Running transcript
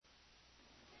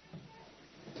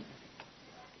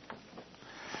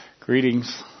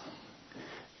Greetings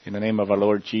in the name of our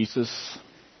Lord Jesus.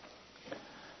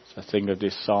 So I think of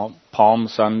this Palm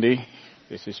Sunday.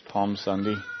 This is Palm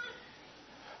Sunday.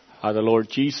 How the Lord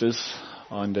Jesus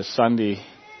on the Sunday,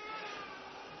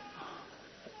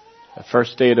 the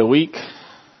first day of the week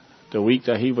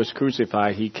that he was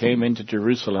crucified, he came into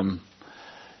Jerusalem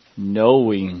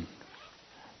knowing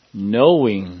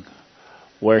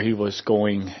where he was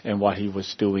going and what he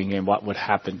was doing and what would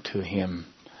happen to him.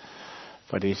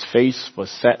 But his face was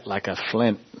set like a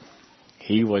flint.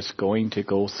 He was going to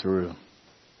go through.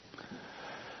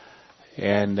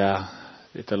 And the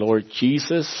Lord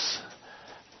Jesus,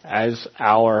 as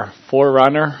our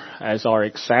forerunner, as our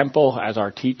example, as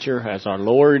our teacher, as our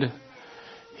Lord,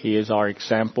 He is our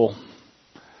example.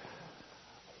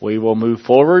 We will move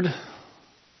forward,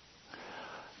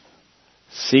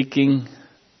 seeking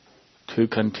to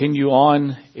continue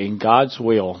on in God's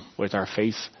will with our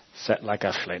face set like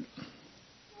a flint.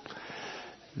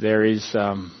 There is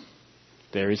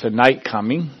a night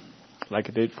coming, like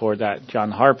it did for that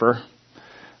John Harper,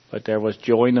 but there was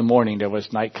joy in the morning. There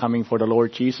was night coming for the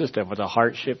Lord Jesus. There was a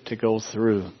hardship to go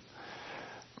through.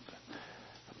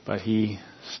 But He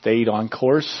stayed on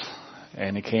course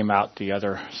and He came out the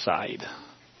other side.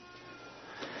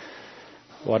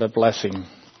 What a blessing.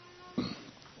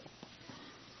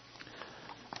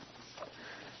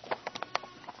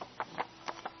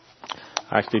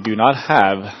 I actually do not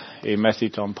have a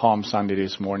message on Palm Sunday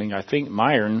this morning. I think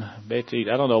Myron, Betty,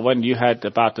 I don't know when you had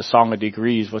about the Song of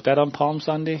Degrees. Was that on Palm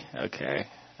Sunday? Okay,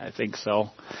 I think so.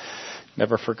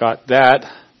 Never forgot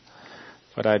that.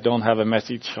 But I don't have a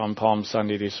message on Palm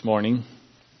Sunday this morning.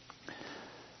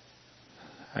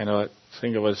 I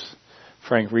think it was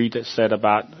Frank Reed that said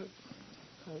about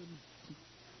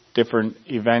different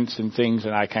events and things,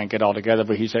 and I can't get all together,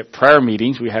 but he said prayer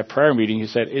meetings. We have prayer meetings. He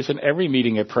said, isn't every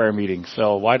meeting a prayer meeting?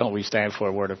 So why don't we stand for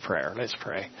a word of prayer? Let's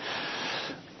pray.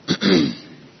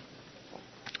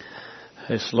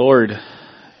 Yes, Lord,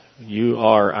 You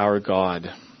are our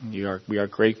God. We are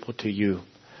grateful to You.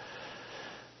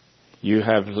 You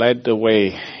have led the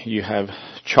way. You have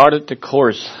charted the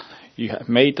course. You have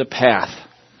made the path.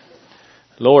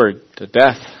 Lord, the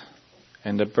death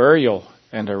and the burial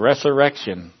and the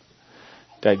resurrection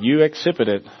that You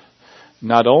exhibited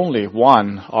not only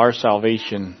won our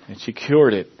salvation and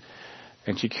secured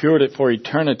it for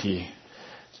eternity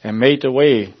and made the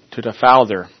way to the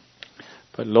Father,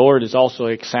 but Lord is also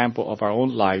an example of our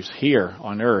own lives here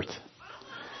on earth.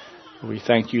 We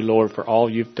thank You, Lord, for all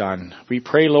You've done. We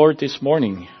pray, Lord, this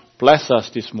morning, bless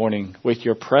us this morning with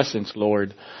Your presence,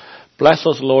 Lord. Bless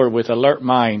us, Lord, with alert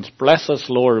minds. Bless us,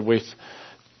 Lord, with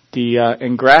the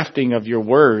engrafting of Your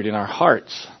word in our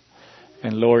hearts.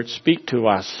 And Lord, speak to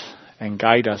us and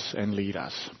guide us and lead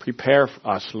us. Prepare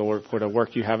us, Lord, for the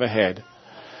work You have ahead.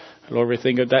 Lord, we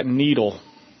think of that needle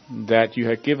that You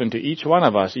have given to each one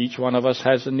of us. Each one of us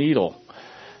has a needle.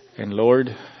 And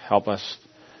Lord, help us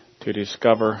to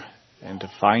discover and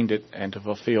to find it and to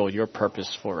fulfill Your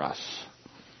purpose for us.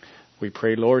 We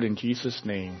pray, Lord, in Jesus'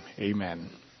 name. Amen.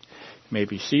 You may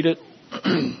be seated.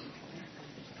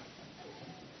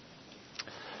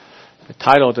 The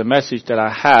title of the message that I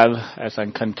have as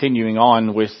I'm continuing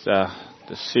on with the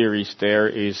series there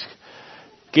is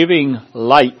Giving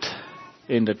Light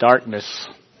in the Darkness.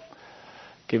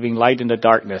 Giving Light in the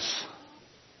Darkness.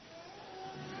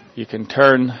 You can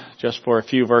turn just for a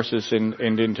few verses in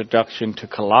the introduction to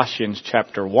Colossians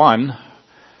chapter 1,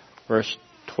 verse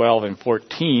 12 and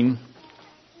 14.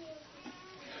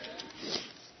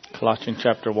 Colossians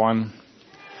chapter 1.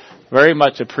 Very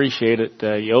much appreciated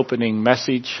the opening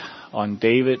message on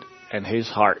David and his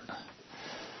heart.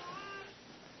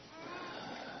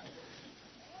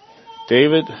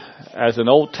 David, as an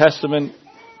Old Testament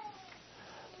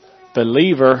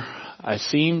believer, I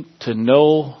seem to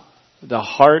know the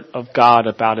heart of God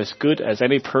about as good as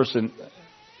any person.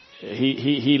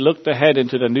 He looked ahead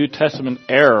into the New Testament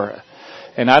era,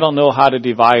 and I don't know how to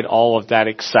divide all of that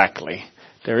exactly.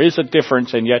 There is a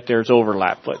difference, and yet there's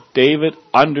overlap. But David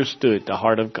understood the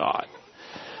heart of God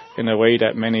in a way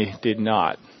that many did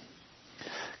not.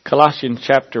 Colossians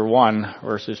chapter 1,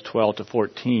 verses 12 to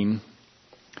 14,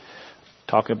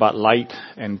 talking about light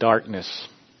and darkness.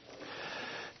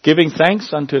 Giving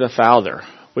thanks unto the Father,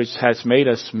 which has made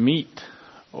us meet,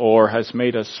 or has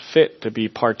made us fit to be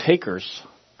partakers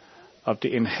of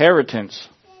the inheritance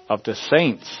of the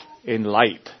saints in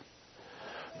light,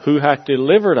 who hath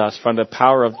delivered us from the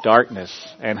power of darkness,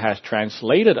 and has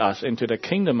translated us into the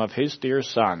kingdom of His dear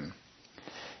Son,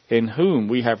 in whom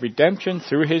we have redemption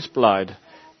through His blood,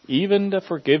 even the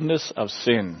forgiveness of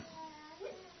sin.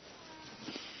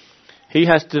 He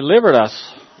has delivered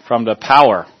us from the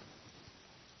power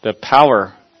The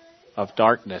power of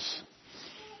darkness.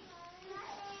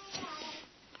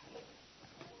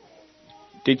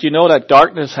 Did you know that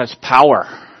darkness has power?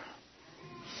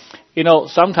 You know,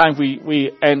 sometimes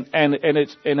and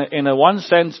it's in a one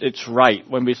sense it's right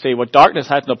when we say, well, darkness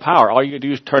has no power. All you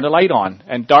do is turn the light on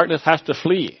and darkness has to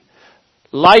flee.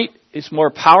 Light is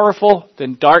more powerful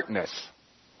than darkness.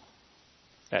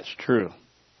 That's true.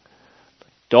 But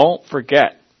don't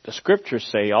forget, the scriptures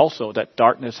say also that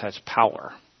darkness has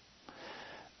power.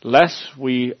 Lest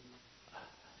we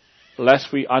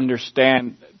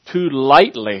understand too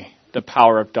lightly the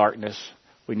power of darkness,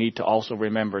 we need to also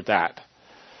remember that.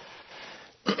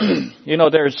 You know,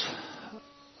 there's,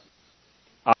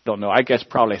 I don't know, I guess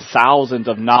probably thousands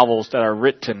of novels that are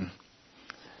written.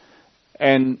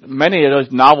 And many of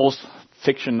those novels,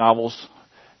 fiction novels,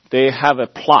 they have a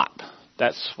plot.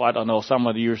 That's why I don't know, some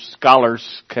of your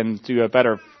scholars can do a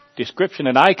better description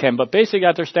than I can, but basically I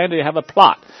understand they have a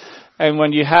plot. And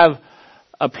when you have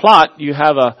a plot, you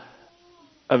have a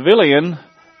villain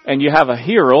and you have a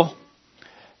hero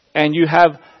and you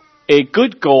have a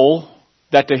good goal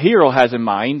that the hero has in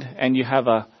mind, and you have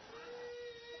a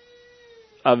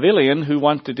villain who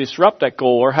wants to disrupt that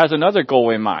goal or has another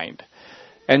goal in mind.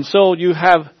 And so you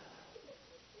have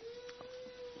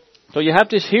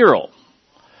this hero,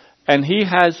 and he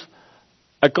has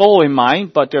a goal in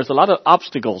mind, but there's a lot of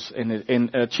obstacles in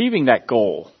achieving that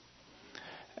goal.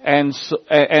 And so,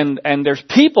 and there's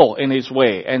people in his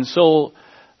way. And so,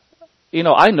 you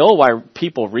know, I know why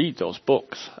people read those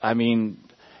books. I mean,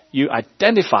 you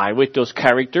identify with those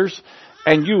characters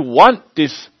and you want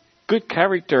this good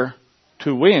character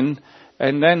to win,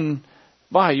 and then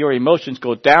your emotions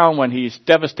go down when he's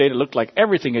devastated, look like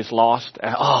everything is lost,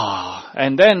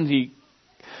 and then he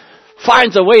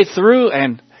finds a way through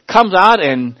and comes out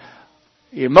and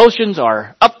the emotions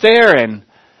are up there, and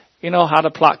you know how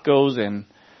the plot goes, and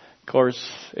of course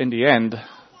in the end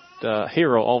the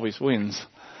hero always wins.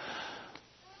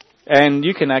 And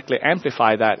you can actually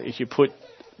amplify that if you put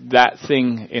that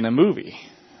thing in a movie,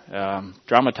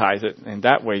 dramatize it, and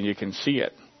that way you can see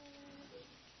it.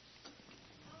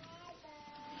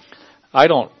 I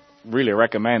don't really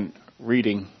recommend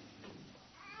reading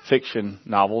fiction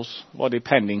novels. Well,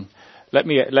 depending. Let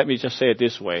me just say it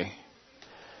this way.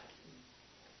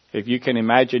 If you can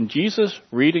imagine Jesus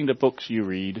reading the books you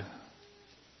read,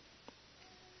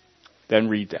 then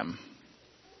read them.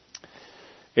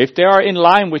 If they are in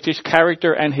line with his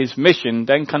character and his mission,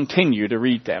 then continue to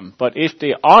read them. But if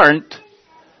they aren't,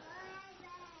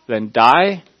 then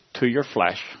die to your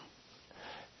flesh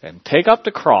and take up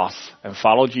the cross and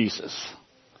follow Jesus.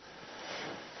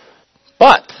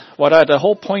 But the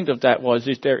whole point of that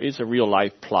is there is a real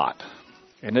life plot,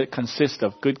 and it consists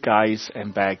of good guys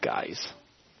and bad guys.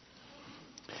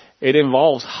 It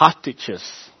involves hostages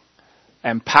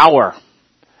and power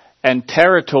and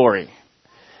territory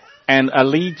and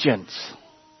allegiance.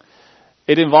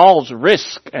 It involves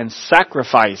risk and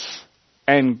sacrifice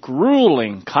and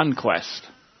grueling conquest.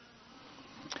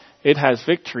 It has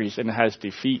victories and it has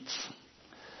defeats.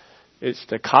 It's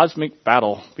the cosmic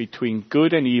battle between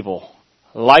good and evil,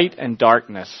 light and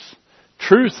darkness,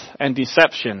 truth and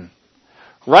deception,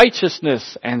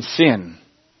 righteousness and sin.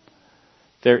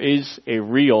 There is a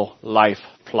real life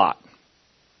plot.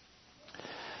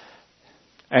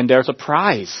 And there's a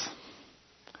prize.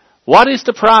 What is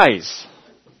the prize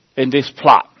in this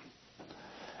plot?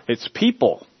 It's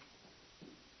people.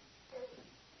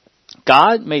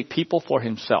 God made people for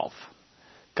himself.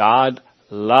 God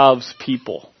loves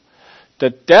people. The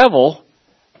devil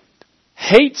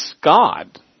hates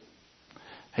God.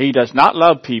 He does not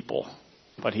love people,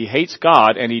 but he hates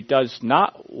God, and he does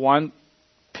not want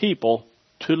people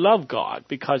to love God.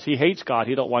 Because he hates God,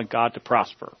 he don't want God to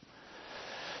prosper.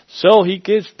 So he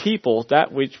gives people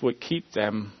that which would keep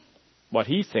them, what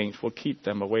he thinks will keep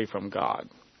them away from God.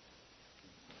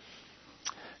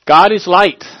 God is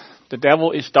light. The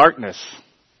devil is darkness.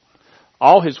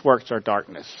 All his works are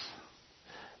darkness.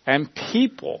 And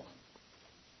people,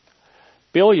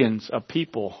 billions of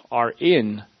people, are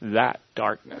in that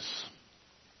darkness.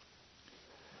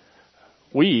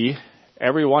 We,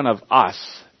 every one of us,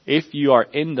 if you are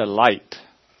in the light,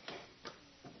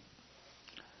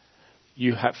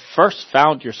 you have first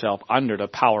found yourself under the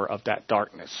power of that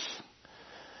darkness.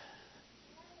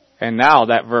 And now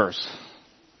that verse,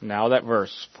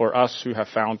 for us who have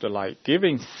found the light,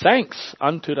 giving thanks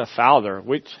unto the Father,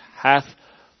 which hath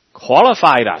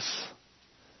qualified us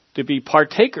to be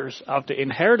partakers of the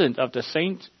inheritance of the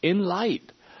saints in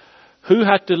light, who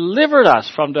hath delivered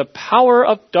us from the power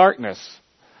of darkness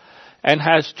and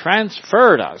has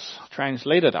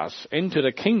translated us into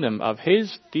the kingdom of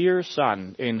his dear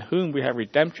Son, in whom we have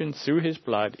redemption through his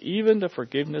blood, even the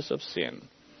forgiveness of sin.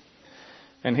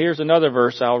 And here's another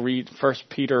verse. I'll read 1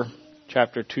 Peter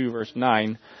chapter 2, verse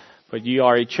 9. But ye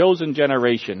are a chosen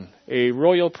generation, a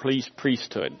royal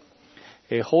priesthood,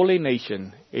 a holy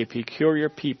nation, a peculiar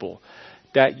people,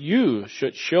 that you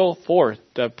should show forth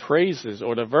the praises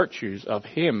or the virtues of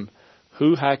him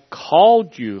who hath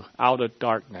called you out of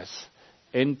darkness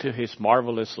into his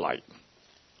marvelous light.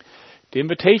 The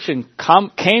invitation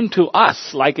came to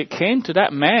us like it came to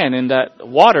that man in that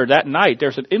water that night.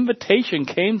 There's an invitation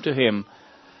came to him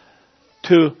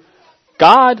to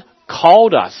God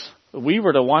called us. We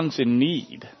were the ones in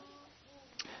need.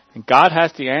 And God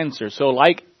has the answer. So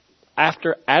like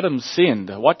after Adam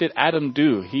sinned, what did Adam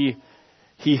do? He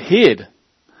hid.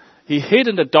 He hid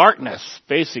in the darkness,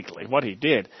 basically, what he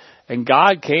did. And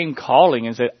God came calling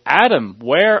and said, Adam,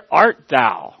 where art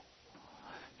thou?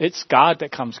 It's God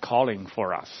that comes calling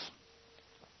for us.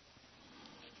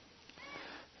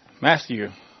 Matthew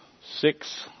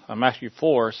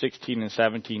 4, 16 and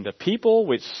 17. The people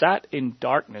which sat in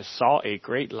darkness saw a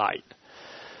great light.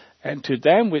 And to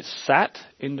them which sat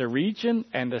in the region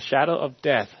and the shadow of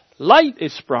death, light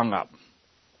is sprung up.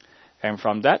 And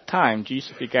from that time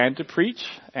Jesus began to preach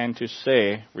and to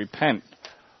say, repent,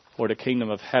 for the kingdom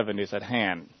of heaven is at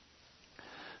hand.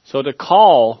 So the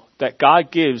call that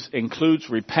God gives includes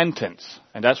repentance.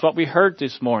 And that's what we heard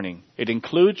this morning. It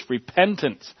includes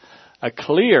repentance, a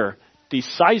clear,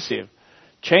 decisive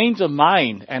change of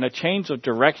mind and a change of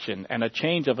direction and a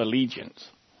change of allegiance.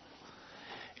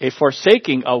 A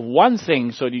forsaking of one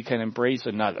thing so that you can embrace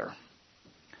another.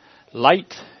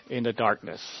 Light in the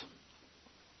darkness.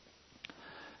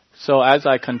 So as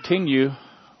I continue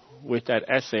with that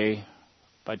essay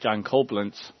by John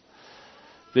Copeland,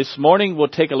 this morning we'll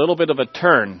take a little bit of a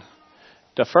turn.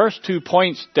 The first 2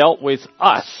 points dealt with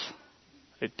us.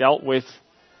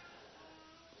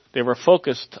 They were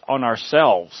focused on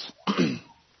ourselves.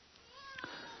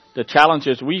 The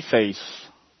challenges we face.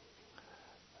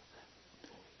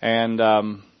 And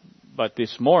but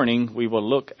this morning we will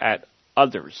look at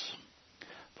others.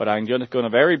 But I'm just going to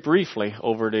very briefly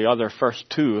over the other first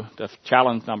two. The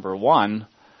challenge number 1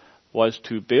 was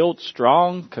to build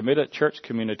strong, committed church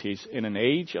communities in an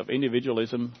age of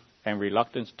individualism and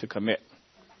reluctance to commit.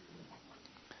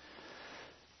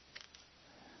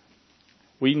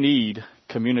 We need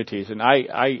communities, and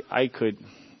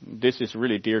this is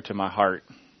really dear to my heart,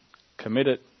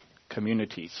 committed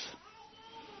communities.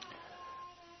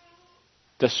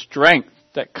 The strength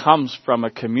that comes from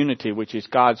a community which is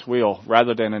God's will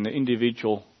rather than an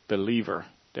individual believer.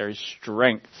 There is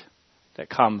strength that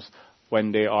comes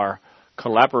when they are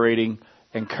collaborating,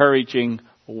 encouraging,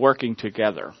 working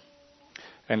together.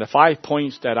 And the 5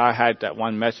 points that I had, that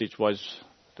one message was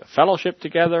the fellowship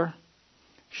together,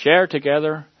 share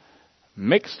together,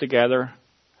 mix together,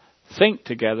 think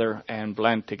together, and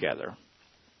blend together.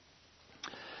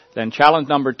 Then challenge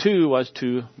number 2 was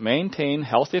to maintain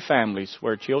healthy families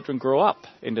where children grow up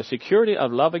in the security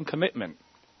of love and commitment.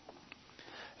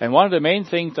 And one of the main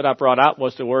things that I brought out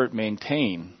was the word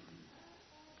maintain.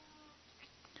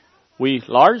 We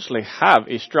largely have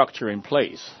a structure in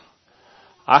place.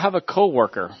 I have a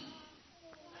coworker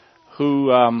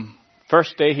who,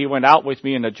 first day he went out with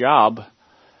me in a job,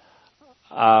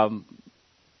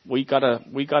 we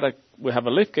have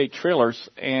a liftgate trailers,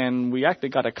 and we actually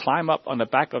got to climb up on the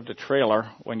back of the trailer.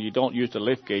 When you don't use the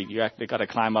liftgate, you actually got to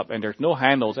climb up, and there's no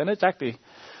handles, and it's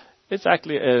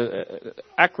actually a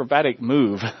acrobatic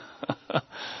move.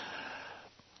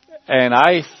 And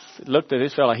I looked at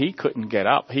this fella; he couldn't get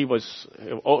up. He was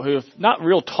not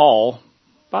real tall,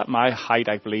 about my height,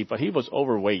 I believe, but he was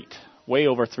overweight, way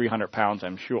over 300 pounds,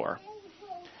 I'm sure.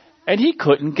 And he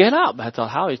couldn't get up. I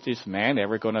thought, how is this man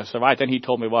ever going to survive? Then he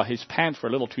told me, well, his pants were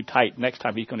a little too tight. Next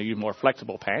time he's going to use more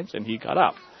flexible pants, and he got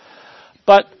up.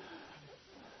 But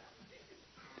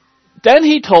then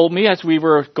he told me, as we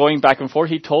were going back and forth,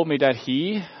 he told me that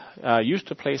he used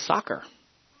to play soccer.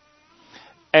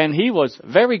 And he was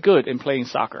very good in playing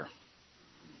soccer.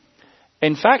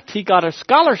 In fact, he got a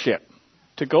scholarship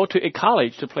to go to a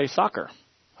college to play soccer.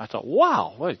 I thought,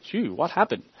 wow, what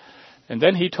happened? And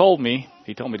then he told me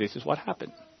this is what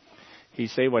happened. He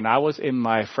said, when I was in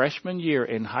my freshman year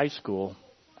in high school,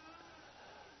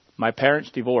 my parents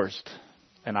divorced,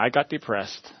 and I got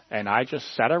depressed, and I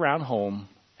just sat around home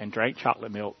and drank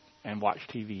chocolate milk and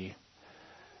watched TV.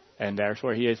 And there's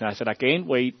where he is. And I said, I gained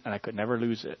weight, and I could never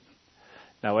lose it.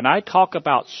 Now, when I talk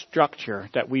about structure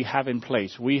that we have in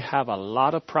place, we have a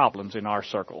lot of problems in our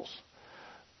circles.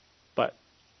 But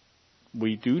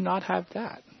we do not have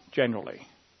that, generally.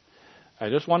 I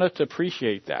just want us to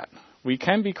appreciate that. We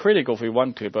can be critical if we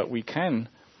want to, but we can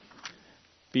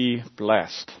be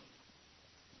blessed.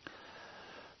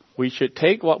 We should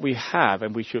take what we have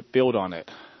and we should build on it.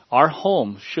 Our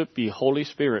home should be Holy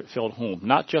Spirit filled home,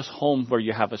 not just home where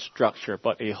you have a structure,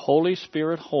 but a Holy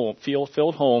Spirit home,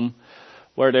 filled home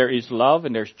where there is love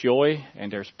and there's joy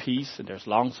and there's peace and there's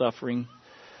long suffering.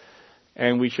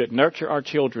 And we should nurture our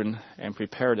children and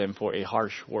prepare them for a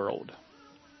harsh world.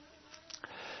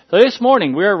 So this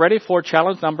morning we are ready for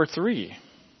challenge number 3.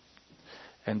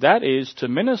 And that is to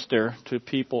minister to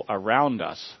people around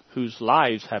us whose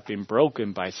lives have been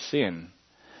broken by sin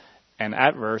and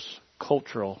adverse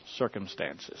cultural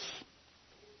circumstances.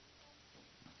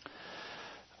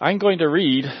 I'm going to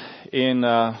read in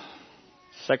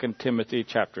 2 Timothy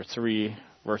chapter 3,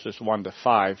 verses 1 to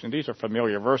 5. And these are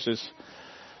familiar verses.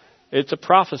 It's a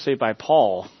prophecy by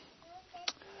Paul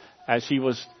as he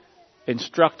was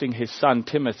instructing his son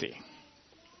Timothy.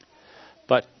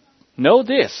 But know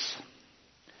this,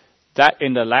 that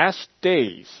in the last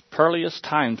days perilous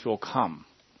times will come.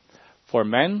 For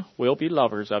men will be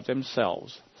lovers of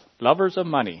themselves, lovers of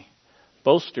money,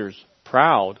 boasters,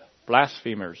 proud,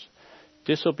 blasphemers,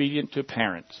 disobedient to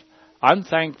parents,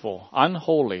 unthankful,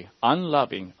 unholy,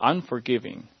 unloving,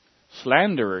 unforgiving,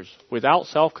 slanderers, without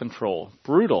self-control,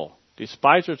 brutal,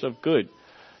 despisers of good,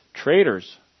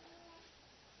 traitors,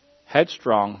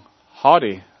 headstrong,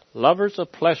 haughty, lovers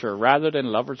of pleasure rather than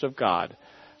lovers of God,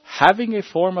 having a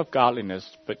form of godliness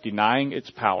but denying its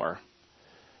power.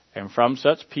 And from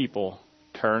such people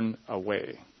turn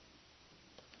away.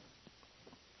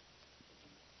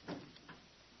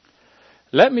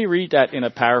 Let me read that in a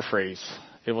paraphrase.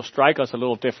 It will strike us a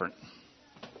little different.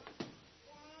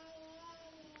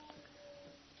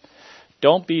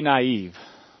 Don't be naive.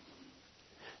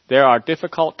 There are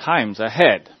difficult times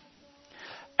ahead.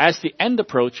 As the end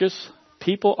approaches,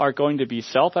 people are going to be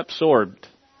self-absorbed,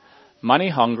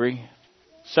 money-hungry,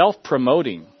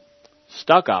 self-promoting,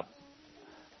 stuck-up,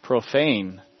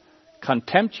 profane,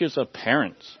 contemptuous of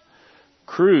parents,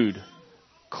 crude,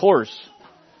 coarse,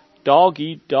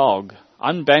 dog-eat-dog,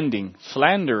 unbending,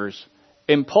 slanderers,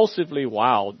 impulsively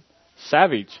wild,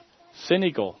 savage,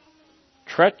 cynical,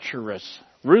 treacherous,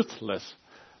 ruthless,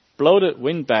 bloated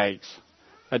windbags,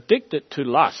 addicted to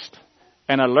lust,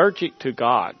 and allergic to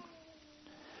God.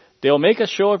 They'll make a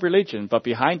show of religion, but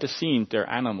behind the scenes they're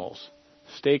animals.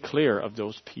 Stay clear of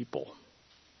those people.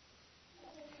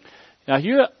 Now, if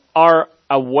you are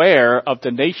aware of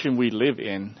the nation we live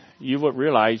in, you would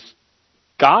realize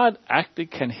God actually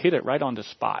can hit it right on the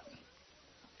spot.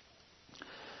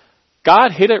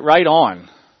 God hit it right on.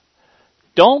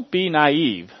 Don't be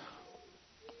naive.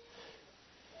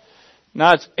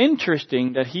 Now, it's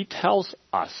interesting that he tells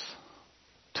us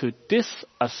to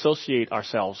disassociate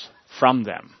ourselves from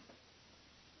them.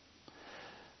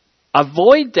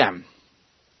 Avoid them.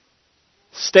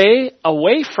 Stay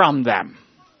away from them.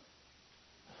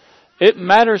 It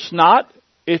matters not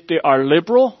if they are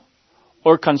liberal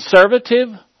or conservative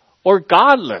or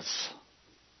godless.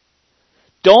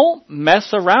 Don't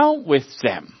mess around with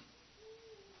them.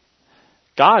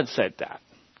 God said that.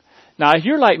 Now, if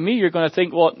you're like me, you're going to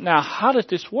think, well, now, how does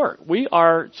this work? We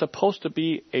are supposed to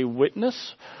be a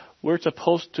witness. We're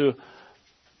supposed to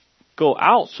go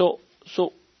out. So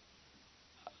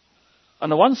on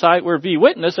the one side, we're be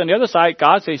witness. On the other side,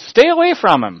 God says, stay away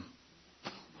from him.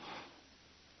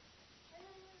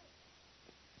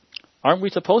 Aren't we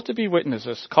supposed to be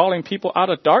witnesses, calling people out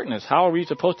of darkness? How are we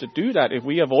supposed to do that if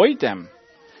we avoid them?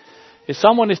 If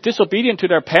someone is disobedient to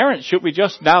their parents, should we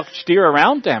just now steer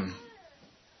around them?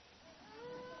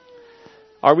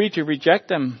 Are we to reject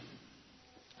them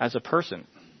as a person?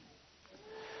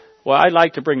 Well, I'd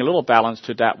like to bring a little balance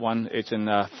to that one. It's in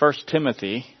 1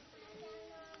 Timothy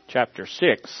chapter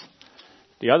 6,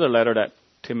 the other letter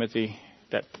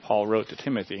that Paul wrote to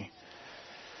Timothy.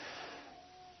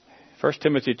 1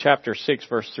 Timothy chapter 6,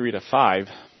 verse 3 to 5.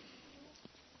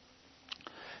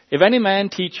 If any man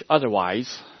teach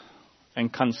otherwise,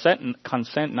 and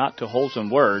consent not to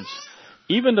wholesome words,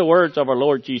 even the words of our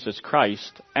Lord Jesus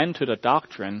Christ, and to the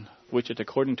doctrine which is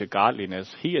according to godliness,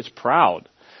 he is proud,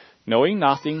 knowing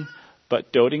nothing,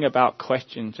 but doting about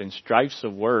questions and strifes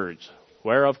of words,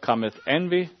 whereof cometh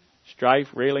envy, strife,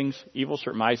 railings, evil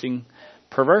surmising,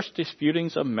 perverse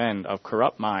disputings of men of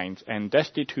corrupt minds, and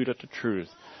destitute of the truth,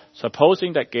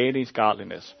 supposing that gain is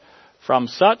godliness. From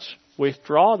such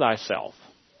withdraw thyself.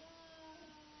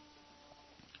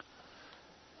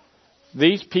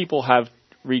 These people have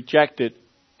rejected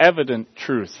evident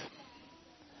truth.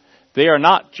 They are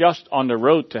not just on the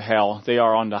road to hell, they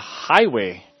are on the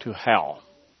highway to hell.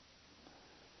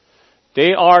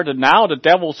 They are now the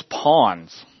devil's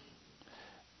pawns.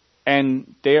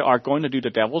 and they are going to do the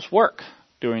devil's work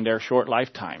during their short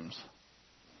lifetimes.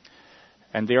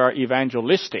 And they are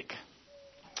evangelistic.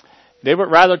 They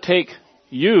would rather take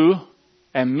you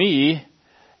and me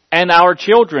and our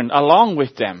children along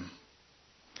with them.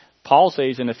 Paul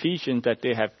says in Ephesians that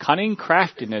they have cunning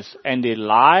craftiness and they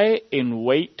lie in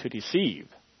wait to deceive.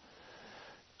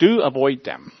 Do avoid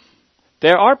them.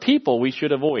 There are people we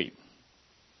should avoid.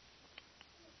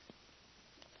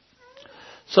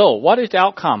 So, what is the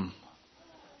outcome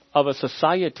of a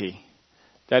society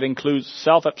that includes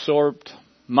self-absorbed,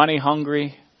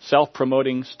 money-hungry,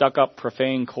 self-promoting, stuck-up,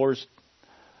 profane, coarse,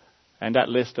 and that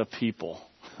list of people?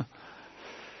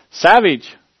 Savage,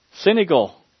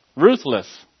 cynical, ruthless,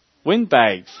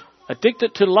 windbags,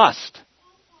 addicted to lust.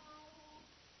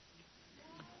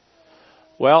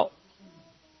 Well,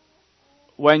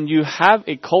 when you have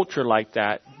a culture like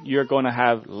that, you're going to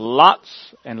have lots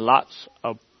and lots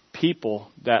of people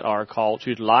that are called,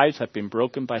 whose lives have been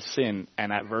broken by sin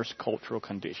and adverse cultural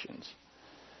conditions.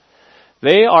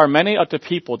 They are many of the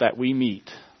people that we meet.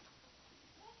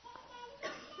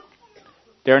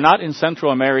 They're not in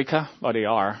Central America, but they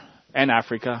are, and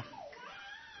Africa,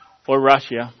 or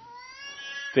Russia.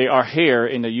 They are here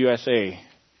in the USA,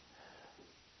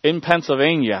 in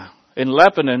Pennsylvania, in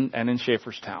Lebanon, and in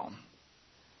Schaefferstown.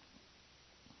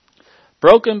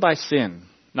 Broken by sin,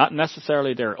 not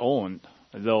necessarily their own,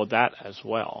 though that as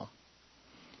well.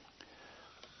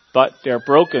 But they're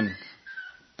broken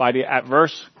by the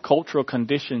adverse cultural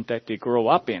conditions that they grow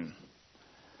up in.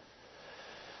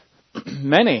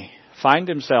 Many find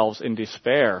themselves in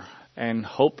despair and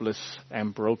hopeless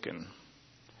and broken.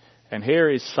 And here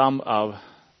is some of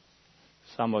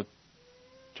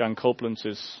John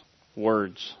Copeland's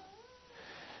words.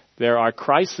 There are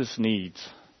crisis needs,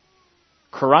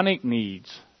 chronic needs,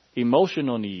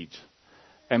 emotional needs,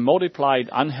 and multiplied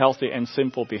unhealthy and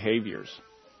sinful behaviors.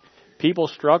 People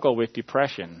struggle with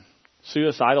depression,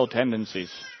 suicidal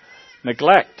tendencies,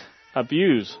 neglect,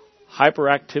 abuse,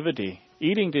 hyperactivity,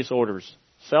 eating disorders,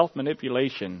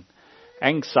 self-manipulation,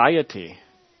 anxiety,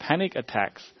 panic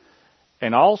attacks,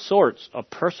 and all sorts of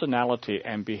personality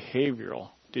and behavioral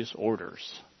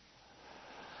disorders.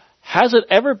 Has it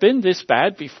ever been this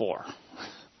bad before?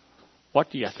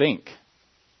 What do you think?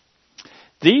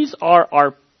 These are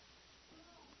our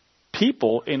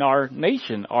people in our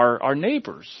nation, our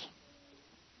neighbors.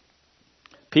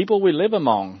 People we live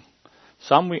among,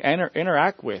 some we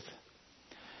interact with.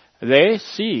 They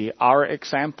see our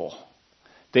example.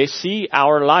 They see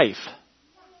our life.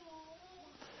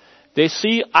 They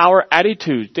see our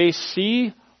attitude. They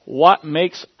see what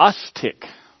makes us tick.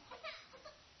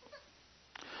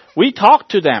 We talk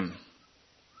to them.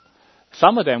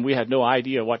 Some of them, we had no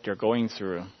idea what they're going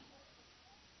through.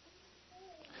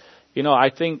 You know, I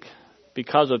think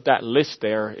because of that list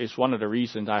there is one of the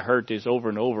reasons I heard this over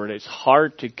and over. It's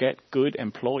hard to get good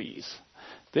employees.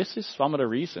 This is some of the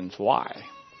reasons why.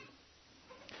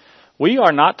 We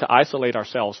are not to isolate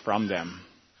ourselves from them.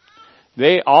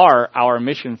 They are our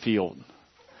mission field.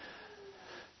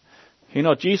 You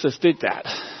know, Jesus did that.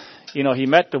 You know, he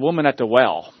met the woman at the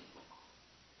well.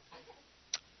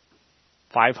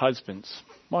 5 husbands.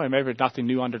 Well, maybe nothing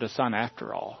new under the sun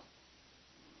after all.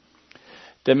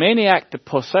 The maniac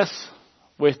possessed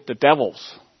with the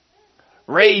devils,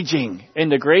 raging in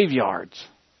the graveyards.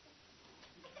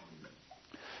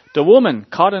 The woman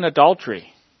caught in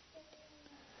adultery.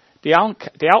 The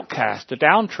outcast, the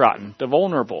downtrodden, the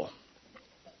vulnerable.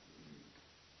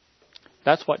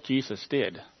 That's what Jesus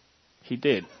did. He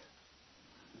did.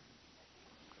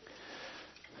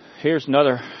 Here's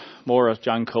another more of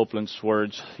John Copeland's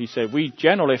words. He said, we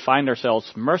generally find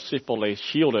ourselves mercifully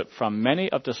shielded from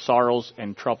many of the sorrows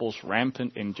and troubles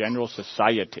rampant in general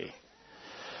society.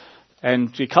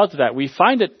 And because of that, we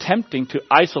find it tempting to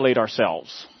isolate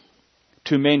ourselves,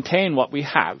 to maintain what we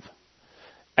have,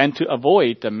 and to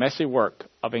avoid the messy work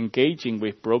of engaging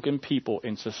with broken people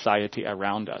in society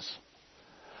around us.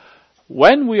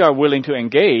 When we are willing to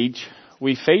engage,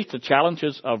 we face the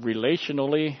challenges of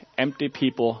relationally empty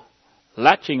people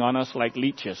latching on us like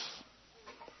leeches.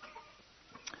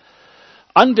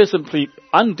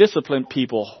 Undisciplined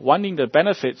people wanting the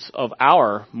benefits of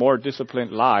our more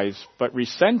disciplined lives, but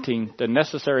resenting the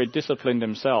necessary discipline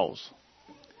themselves.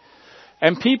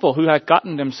 And people who have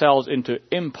gotten themselves into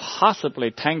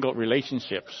impossibly tangled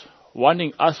relationships,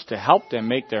 wanting us to help them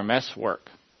make their mess work.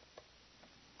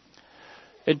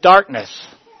 In darkness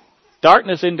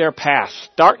in their past,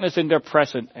 darkness in their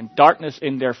present, and darkness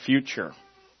in their future.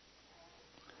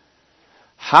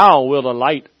 How will the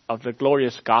light of the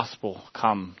glorious gospel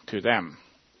come to them?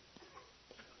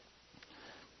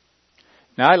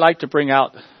 Now I'd like to bring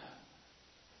out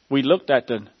we looked at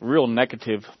the real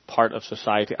negative part of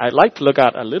society. I'd like to look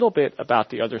at a little bit about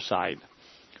the other side.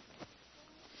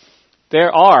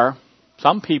 There are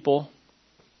some people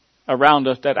around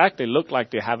us that actually look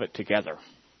like they have it together.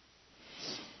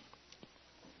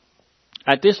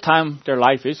 At this time, their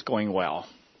life is going well.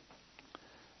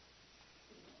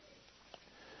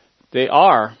 They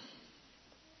are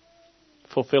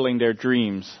fulfilling their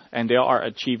dreams, and they are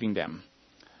achieving them.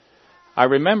 I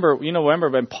remember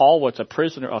when Paul was a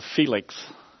prisoner of Felix,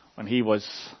 when he was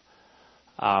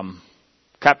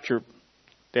captured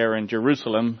there in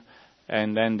Jerusalem,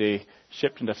 and then they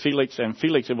shipped him to Felix, and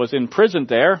Felix was in prison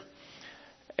there.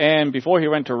 And before he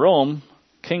went to Rome,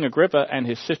 King Agrippa and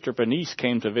his sister Bernice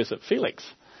came to visit Felix.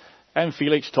 And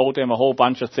Felix told them a whole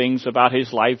bunch of things about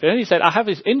his life. And he said, I have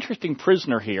this interesting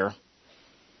prisoner here.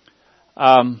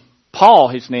 Paul,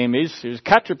 his name is, he was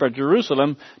captured by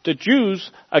Jerusalem. The Jews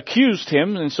accused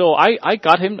him, and so I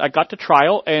got to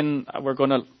trial, and we're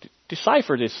going to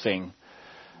decipher this thing.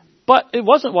 But it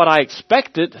wasn't what I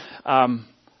expected.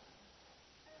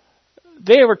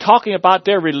 They were talking about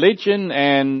their religion,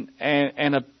 and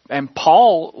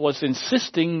Paul was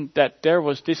insisting that there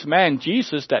was this man,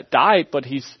 Jesus, that died, but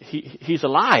he's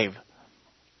alive.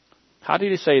 How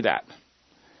did he say that?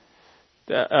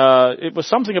 It was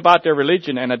something about their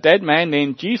religion, and a dead man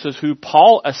named Jesus, who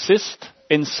Paul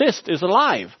insists is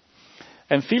alive.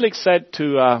 And Felix said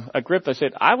to Agrippa,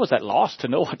 I was at loss to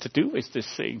know what to do with this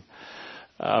thing.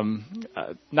 I'm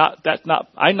not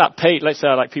paid. Let's say,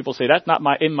 like people say, that's not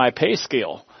in my pay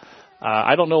scale.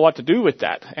 I don't know what to do with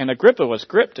that. And Agrippa was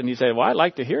gripped, and he said, well, I'd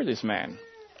like to hear this man.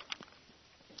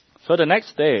 So the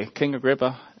next day, King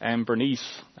Agrippa and Bernice,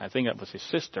 I think that was his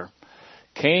sister,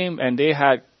 came, and they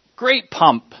had great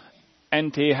pomp,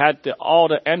 and they had all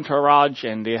the entourage,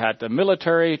 and they had the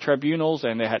military tribunals,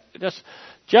 and they had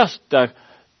just the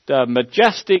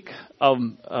majestic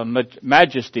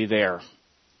majesty there.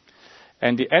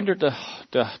 And they entered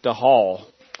the hall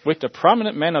with the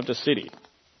prominent men of the city.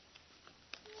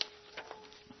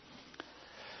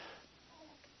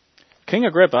 King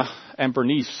Agrippa and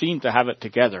Bernice seemed to have it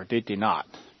together, did they not?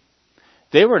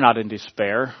 They were not in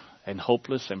despair and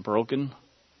hopeless and broken.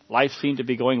 Life seemed to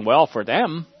be going well for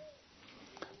them.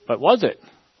 But was it?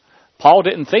 Paul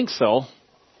didn't think so.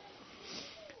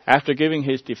 After giving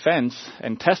his defense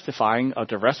and testifying of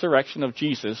the resurrection of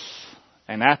Jesus,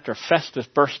 and after Festus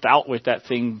burst out with that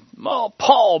thing, oh,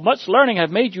 Paul, much learning have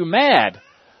made you mad.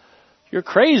 You're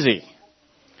crazy.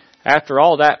 After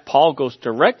all that, Paul goes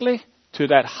directly to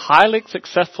that highly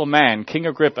successful man, King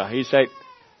Agrippa. He said,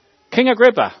 King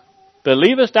Agrippa,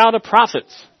 believest thou the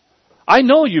prophets? I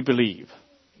know you believe.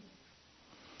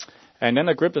 And then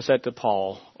Agrippa said to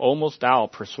Paul, almost thou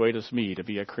persuadest me to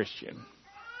be a Christian.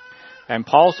 And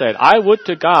Paul said, I would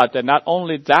to God that not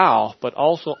only thou, but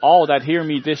also all that hear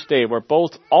me this day were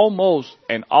both almost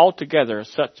and altogether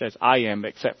such as I am,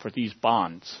 except for these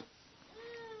bonds.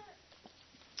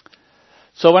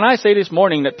 So when I say this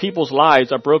morning that people's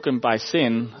lives are broken by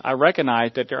sin, I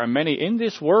recognize that there are many in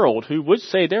this world who would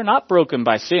say they're not broken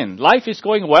by sin. Life is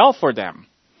going well for them.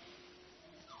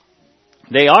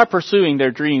 They are pursuing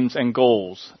their dreams and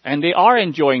goals, and they are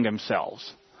enjoying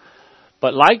themselves.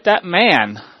 But like that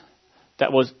man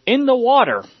that was in the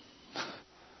water,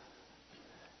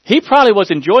 he probably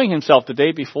was enjoying himself the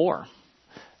day before.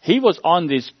 He was on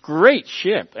this great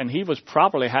ship, and he was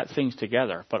probably had things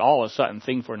together, but all of a sudden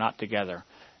things were not together.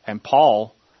 And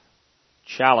Paul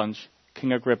challenged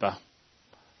King Agrippa.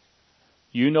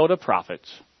 You know the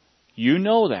prophets. You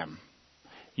know them.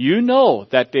 You know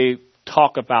that they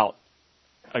talk about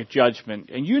a judgment,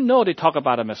 and you know they talk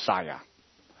about a Messiah.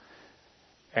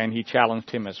 And he challenged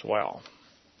him as well.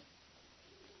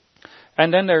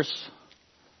 And then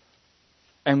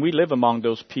we live among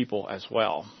those people as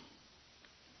well.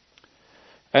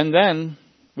 And then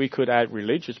we could add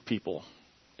religious people,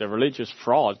 the religious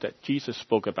fraud that Jesus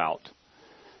spoke about.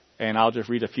 And I'll just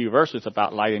read a few verses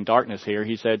about light and darkness here.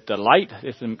 He said, the light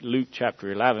is in Luke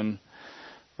chapter 11,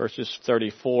 verses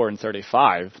 34 and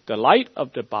 35. The light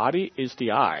of the body is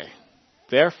the eye.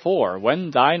 Therefore, when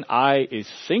thine eye is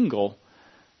single,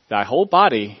 thy whole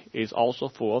body is also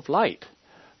full of light.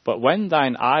 But when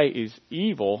thine eye is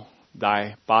evil,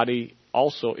 thy body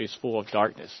also is full of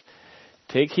darkness.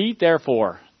 Take heed,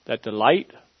 therefore, that the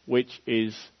light which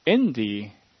is in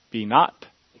thee be not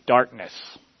darkness.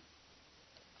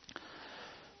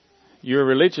 You're a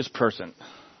religious person.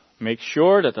 Make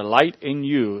sure that the light in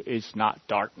you is not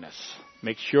darkness.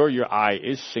 Make sure your eye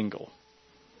is single.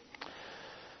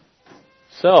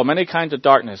 So, many kinds of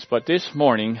darkness, but this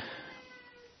morning,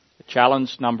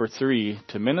 challenge number 3,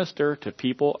 to minister to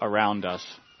people around us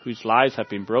whose lives have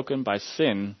been broken by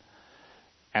sin,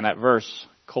 and adverse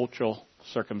cultural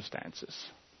circumstances.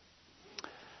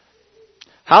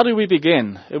 How do we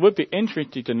begin? It would be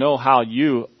interesting to know how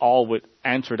you all would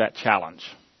answer that challenge.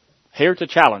 Here's the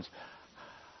challenge.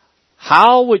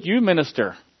 How would you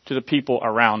minister to the people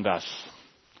around us?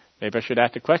 Maybe I should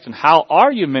ask the question, how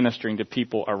are you ministering to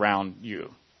people around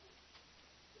you?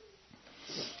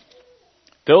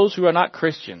 Those who are not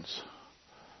Christians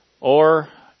or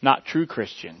not true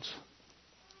Christians.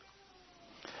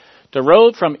 The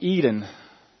road from Eden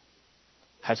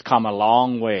has come a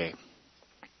long way.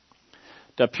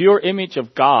 The pure image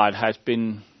of God has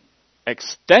been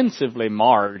extensively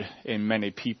marred in many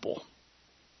people.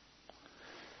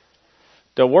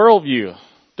 The worldview,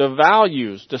 the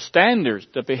values, the standards,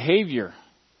 the behavior,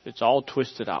 it's all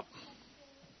twisted up.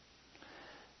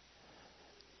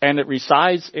 And it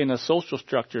resides in a social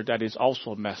structure that is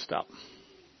also messed up.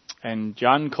 And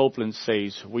John Copeland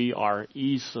says we are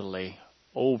easily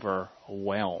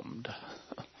overwhelmed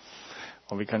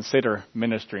when we consider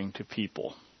ministering to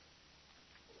people.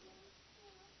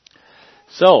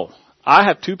 So, I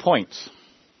have 2 points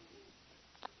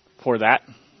for that.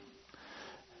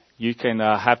 You can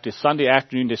have the Sunday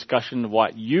afternoon discussion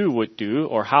what you would do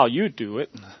or how you do it.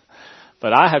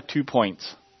 But I have 2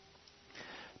 points.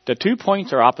 The 2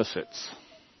 points are opposites.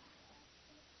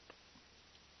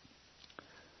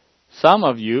 Some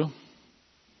of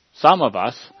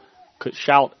us could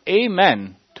shout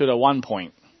amen to the 1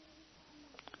 point.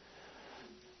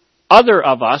 Other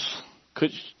of us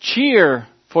could cheer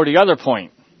for the other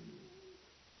point.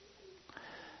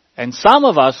 And some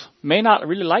of us may not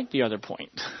really like the other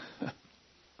point.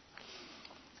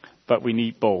 But we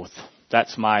need both.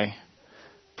 That's my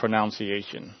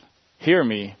pronunciation. Hear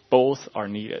me, both are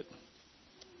needed.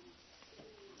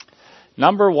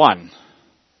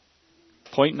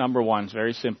 Point number 1 is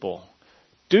very simple.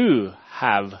 Do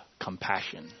have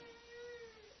compassion.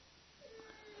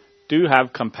 Do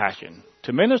have compassion.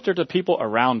 To minister to people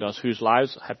around us whose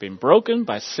lives have been broken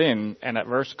by sin and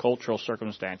adverse cultural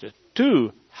circumstances.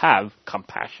 Do have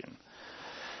compassion.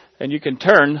 And you can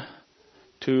turn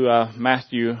to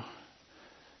Matthew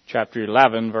chapter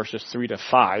 11, verses 3 to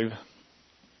 5.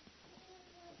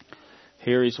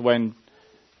 Here is when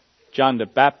John the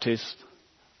Baptist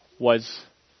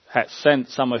had sent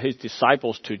some of his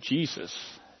disciples to Jesus,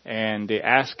 and they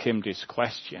asked him this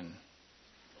question.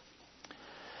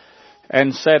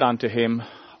 And said unto him,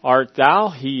 Art thou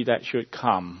he that should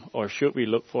come, or should we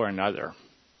look for another?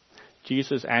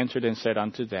 Jesus answered and said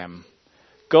unto them,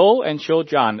 Go and show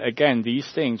John again these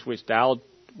things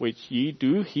which ye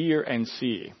do hear and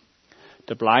see.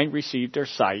 The blind receive their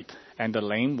sight, and the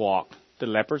lame walk. The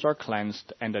lepers are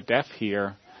cleansed, and the deaf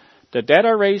hear. The dead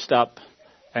are raised up,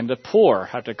 and the poor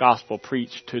have the gospel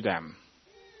preached to them.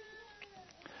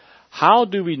 How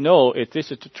do we know if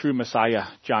this is the true Messiah?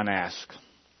 John asked.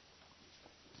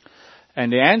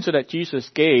 And the answer that Jesus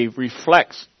gave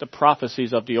reflects the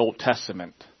prophecies of the Old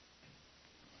Testament.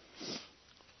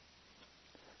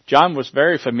 John was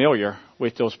very familiar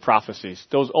with those prophecies.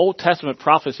 Those Old Testament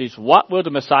prophecies, what will the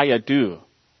Messiah do?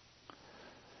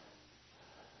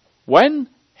 When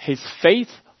his faith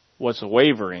was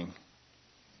wavering,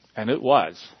 and it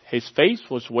was, his faith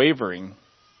was wavering,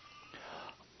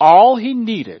 all he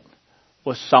needed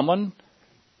was someone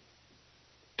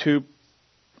to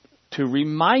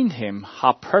remind him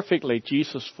how perfectly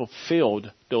Jesus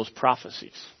fulfilled those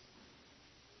prophecies.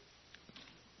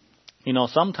 You know,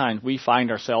 sometimes we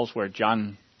find ourselves where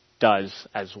John does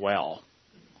as well.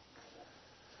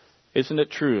 Isn't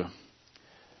it true?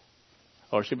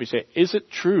 Or should we say, is it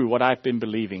true what I've been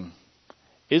believing?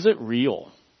 Is it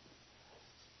real?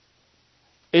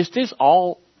 Is this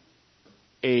all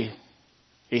a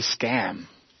scam?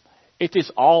 It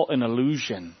is all an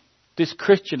illusion. This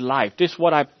Christian life, this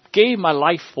what I gave my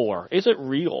life for, is it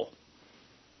real?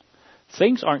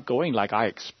 Things aren't going like I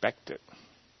expected.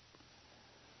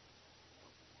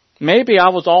 Maybe I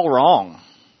was all wrong.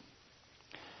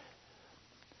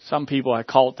 Some people have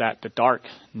called that the dark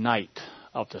night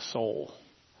of the soul.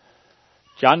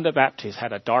 John the Baptist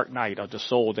had a dark night of the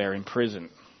soul there in prison.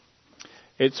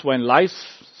 It's when life's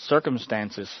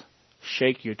circumstances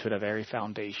shake you to the very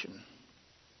foundation.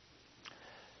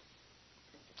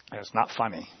 It's not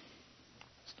funny.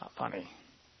 It's not funny.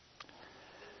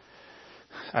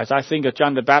 As I think of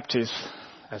John the Baptist,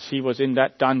 as he was in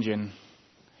that dungeon,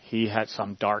 he had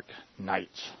some dark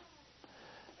nights.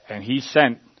 And he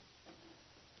sent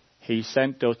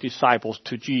those disciples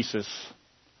to Jesus,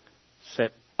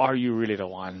 said, Are you really the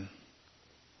one?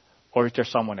 Or is there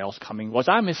someone else coming? Was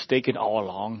I mistaken all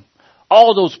along?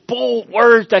 All those bold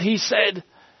words that he said,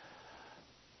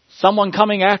 someone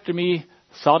coming after me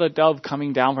saw the dove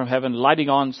coming down from heaven, lighting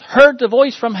on, heard the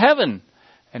voice from heaven,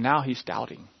 and now he's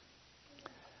doubting.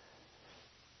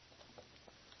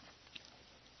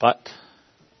 But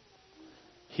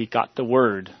he got the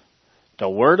word. The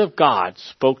word of God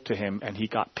spoke to him, and he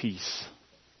got peace.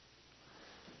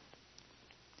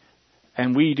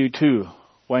 And we do too,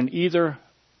 when either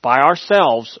by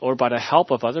ourselves or by the help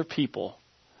of other people,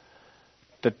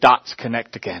 the dots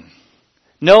connect again.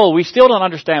 No, we still don't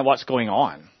understand what's going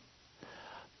on.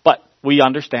 But we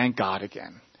understand God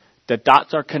again. The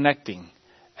dots are connecting,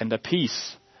 and the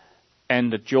peace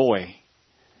and the joy.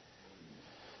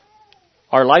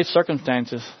 Our life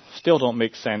circumstances still don't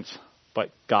make sense,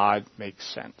 but God makes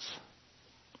sense.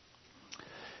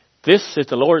 This is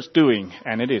the Lord's doing,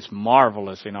 and it is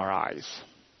marvelous in our eyes.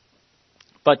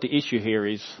 But the issue here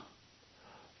is,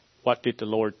 what did the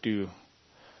Lord do?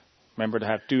 Remember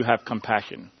to have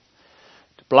compassion.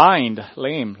 The blind,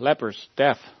 lame, lepers,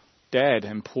 deaf, dead,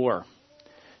 and poor.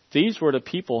 These were the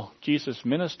people Jesus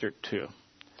ministered to.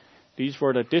 These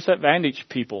were the disadvantaged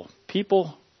people,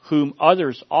 people whom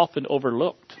others often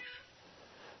overlooked,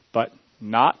 but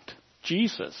not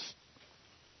Jesus.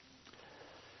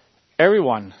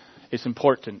 Everyone is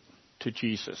important to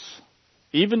Jesus.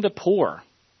 Even the poor,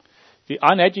 the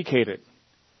uneducated,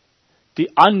 the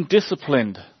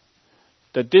undisciplined,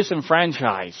 the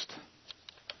disenfranchised,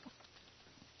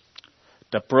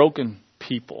 the broken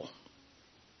people.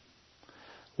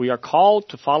 We are called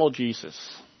to follow Jesus.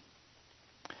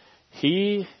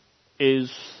 He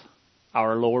is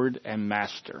our Lord and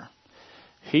Master.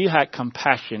 He had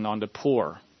compassion on the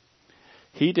poor.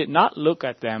 He did not look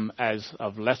at them as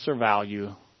of lesser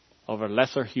value, of a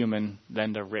lesser human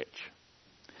than the rich.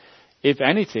 If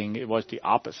anything, it was the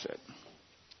opposite.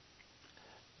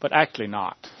 But actually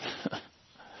not.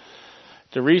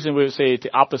 The reason we would say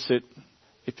the opposite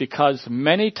is because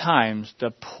many times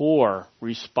the poor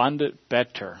responded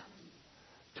better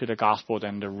to the gospel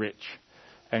than the rich.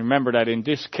 And remember that in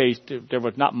this case, there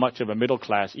was not much of a middle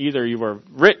class. Either you were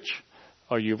rich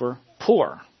or you were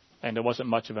poor. And there wasn't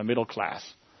much of a middle class.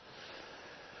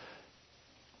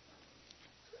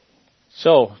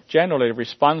 So, generally, the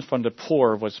response from the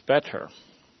poor was better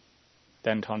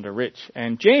than from the rich.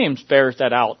 And James bears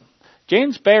that out.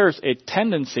 James bears a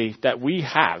tendency that we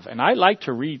have. And I like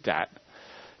to read that.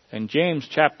 In James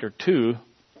chapter 2,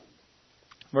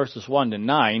 verses 1 to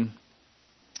 9.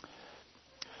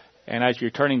 And as you're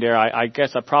turning there, I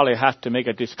guess I probably have to make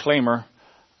a disclaimer.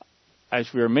 As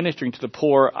we are ministering to the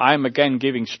poor, I'm again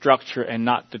giving structure and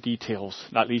not the details.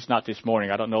 At least not this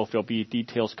morning. I don't know if there'll be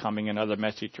details coming in another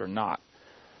message or not.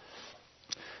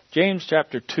 James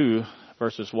chapter 2,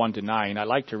 verses 1 to 9. I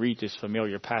like to read this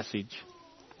familiar passage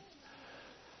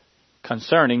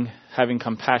concerning having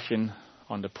compassion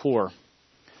on the poor.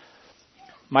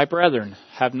 My brethren,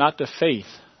 have not the faith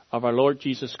of our Lord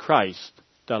Jesus Christ,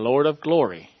 the Lord of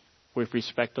glory, with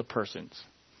respect of persons.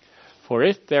 For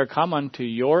if there come unto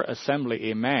your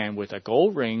assembly a man with a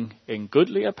gold ring in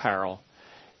goodly apparel,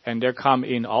 and there come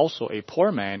in also a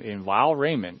poor man in vile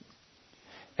raiment,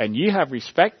 and ye have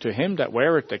respect to him that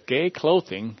weareth the gay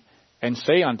clothing, and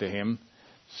say unto him,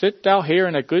 Sit thou here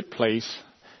in a good place,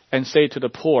 and say to the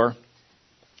poor,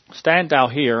 Stand thou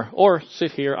here, or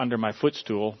sit here under my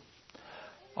footstool,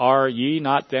 are ye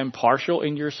not then partial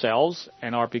in yourselves,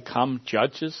 and are become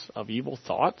judges of evil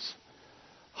thoughts?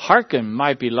 Hearken,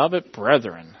 my beloved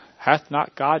brethren, hath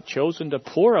not God chosen the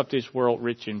poor of this world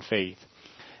rich in faith,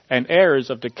 and heirs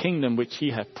of the kingdom which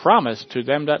he hath promised to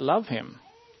them that love him?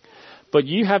 But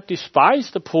ye have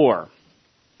despised the poor.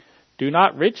 Do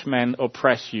not rich men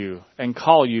oppress you, and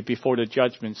call you before the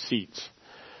judgment seats?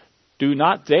 Do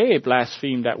not they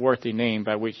blaspheme that worthy name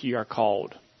by which ye are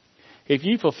called? If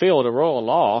ye fulfill the royal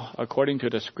law, according to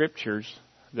the Scriptures,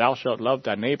 thou shalt love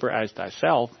thy neighbor as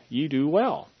thyself, ye do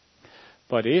well.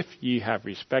 But if ye have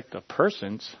respect of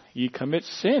persons, ye commit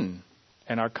sin,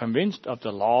 and are convinced of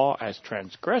the law as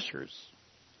transgressors.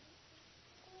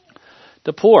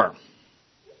 The poor.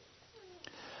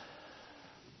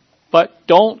 But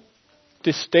don't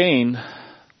disdain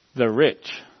the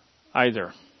rich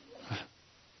either.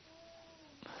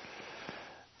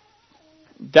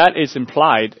 That is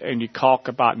implied, and you talk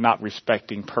about not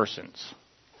respecting persons.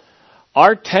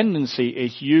 Our tendency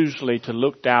is usually to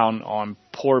look down on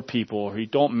poor people who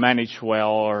don't manage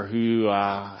well or who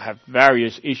have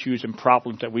various issues and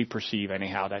problems that we perceive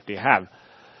anyhow that they have.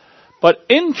 But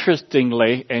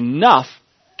interestingly enough,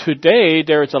 today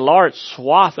there is a large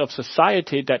swath of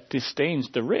society that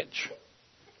disdains the rich.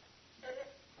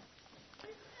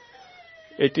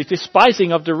 It is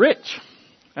despising of the rich.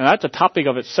 And that's a topic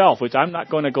of itself, which I'm not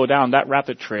going to go down that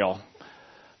rabbit trail.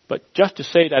 But just to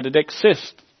say that it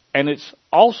exists, And it's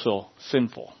also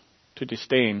sinful to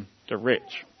disdain the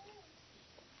rich.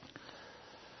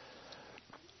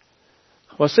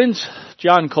 Well, since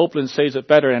John Copeland says it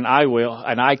better than I will,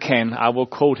 and I will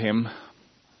quote him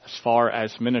as far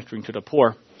as ministering to the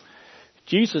poor.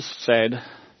 Jesus said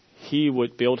he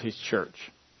would build his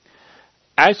church.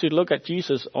 As we look at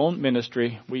Jesus' own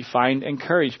ministry, we find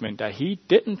encouragement that he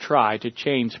didn't try to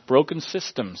change broken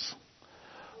systems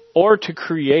or to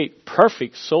create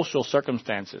perfect social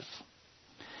circumstances.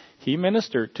 He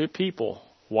ministered to people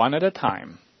one at a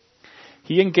time.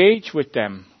 He engaged with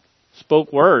them,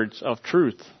 spoke words of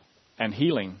truth and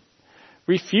healing,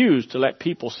 refused to let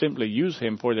people simply use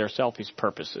him for their selfish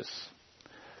purposes,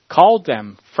 called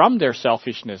them from their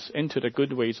selfishness into the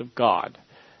good ways of God,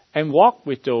 and walked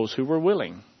with those who were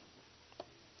willing.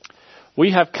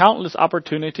 We have countless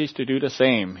opportunities to do the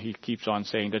same, he keeps on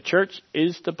saying. The church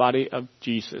is the body of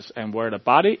Jesus, and where the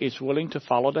body is willing to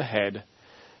follow the head,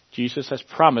 Jesus has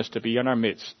promised to be in our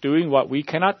midst, doing what we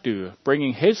cannot do,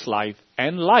 bringing his life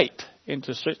and light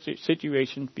into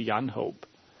situations beyond hope.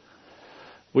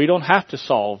 We don't have to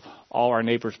solve all our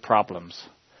neighbors' problems.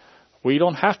 We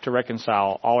don't have to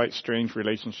reconcile all estranged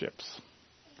relationships.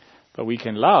 But we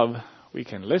can love, we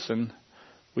can listen,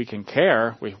 we can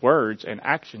care with words and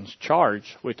actions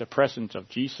charged with the presence of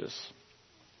Jesus.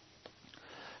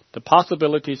 The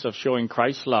possibilities of showing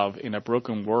Christ's love in a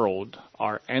broken world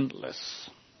are endless.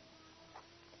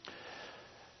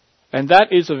 And that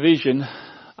is a vision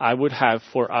I would have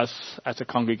for us as a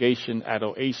congregation at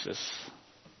Oasis.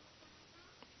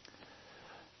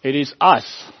 It is us,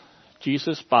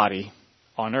 Jesus' body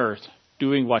on earth,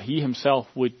 doing what he himself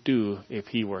would do if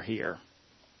he were here.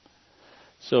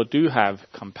 So do have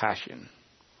compassion.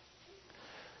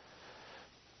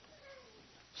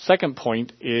 Second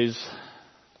point is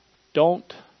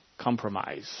don't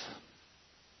compromise.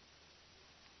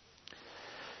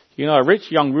 You know, a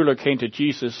rich young ruler came to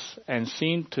Jesus and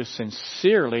seemed to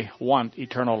sincerely want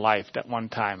eternal life at one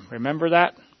time. Remember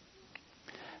that?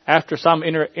 After some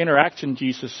interaction,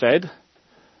 Jesus said,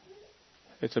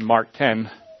 it's in Mark 10,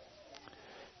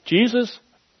 Jesus,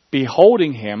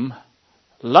 beholding him,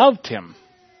 loved him,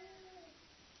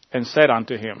 and said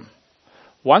unto him,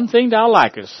 one thing thou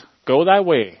lackest, go thy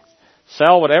way,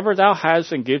 sell whatever thou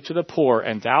hast and give to the poor,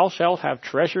 and thou shalt have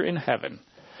treasure in heaven.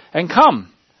 And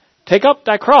come, take up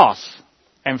thy cross,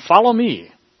 and follow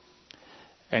me.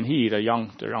 And he, the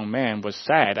young man, was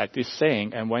sad at this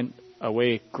saying, and went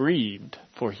away grieved,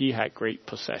 for he had great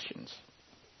possessions.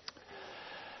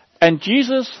 And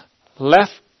Jesus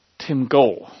left him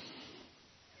go.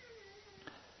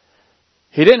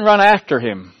 He didn't run after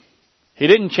him. He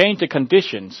didn't change the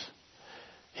conditions.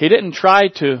 He didn't try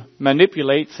to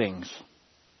manipulate things.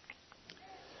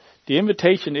 The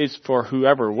invitation is for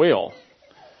whoever will.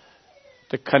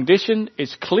 The condition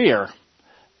is clear,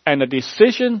 and a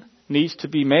decision needs to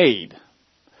be made.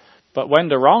 But when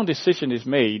the wrong decision is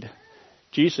made,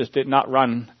 Jesus did not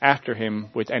run after him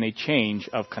with any change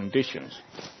of conditions.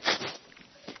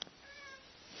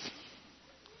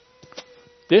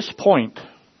 This point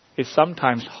is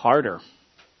sometimes harder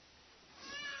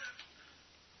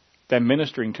than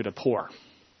ministering to the poor.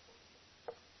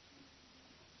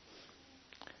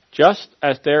 Just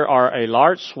as there are a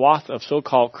large swath of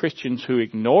so-called Christians who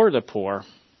ignore the poor,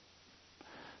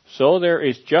 so there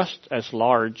is just as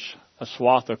large a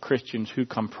swath of Christians who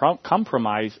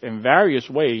compromise in various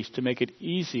ways to make it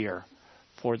easier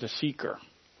for the seeker.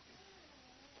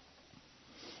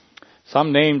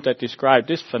 Some names that describe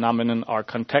this phenomenon are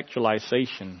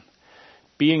contextualization,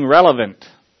 being relevant,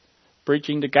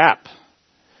 bridging the gap,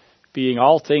 being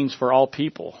all things for all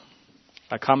people,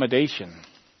 accommodation.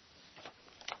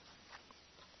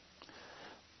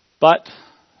 But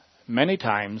many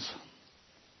times,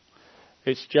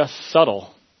 it's just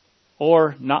subtle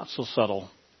or not so subtle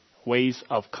ways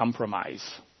of compromise.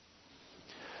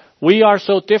 We are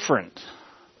so different.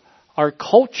 Our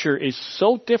culture is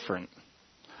so different.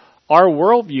 Our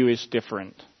worldview is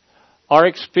different. Our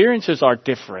experiences are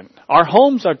different. Our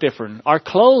homes are different. Our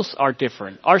clothes are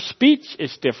different. Our speech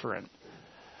is different.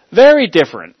 Very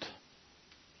different.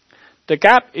 The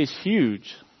gap is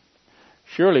huge.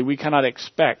 Surely we cannot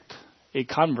expect a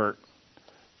convert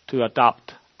to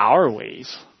adopt our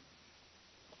ways.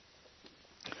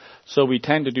 So we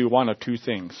tend to do one of two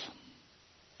things.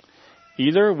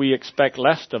 Either we expect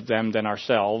less of them than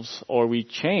ourselves, or we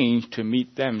change to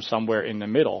meet them somewhere in the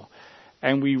middle.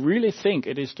 And we really think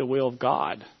it is the will of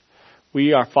God.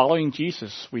 We are following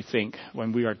Jesus, we think,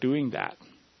 when we are doing that.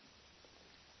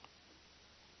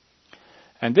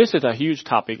 And this is a huge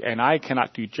topic, and I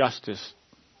cannot do justice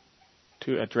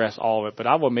to address all of it, but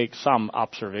I will make some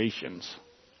observations.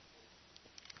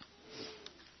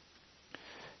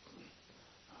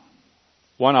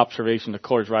 one observation, of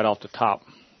course, right off the top.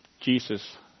 Jesus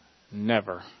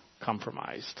never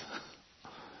compromised.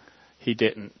 He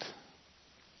didn't.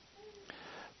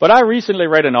 But I recently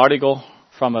read an article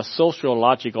from a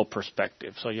sociological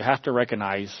perspective. So you have to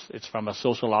recognize it's from a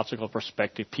sociological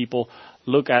perspective. People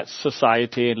look at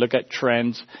society and look at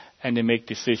trends and they make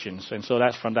decisions. And so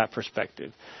that's from that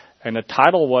perspective. And the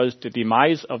title was The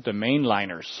Demise of the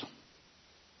Mainliners.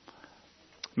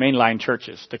 Mainline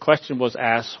churches. The question was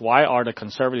asked, why are the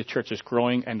conservative churches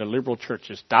growing and the liberal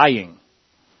churches dying?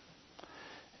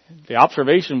 The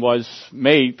observation was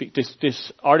made,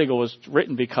 this article was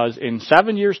written because in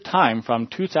 7 years' time, from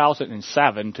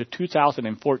 2007 to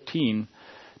 2014,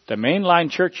 the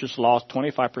mainline churches lost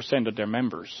 25% of their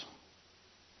members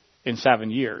in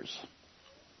 7 years.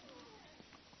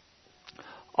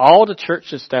 All the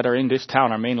churches that are in this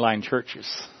town are mainline churches.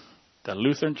 The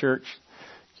Lutheran Church,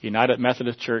 United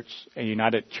Methodist Church, and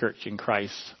United Church in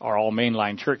Christ are all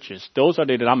mainline churches. Those are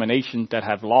the denominations that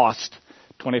have lost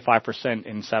 25%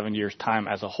 in 7 years' time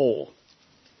as a whole.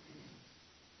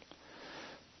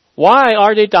 Why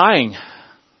are they dying?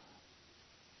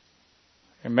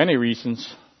 There are many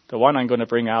reasons. The one I'm going to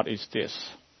bring out is this.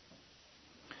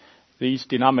 These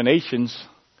denominations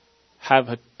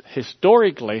have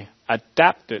historically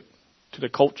adapted to the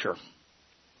culture.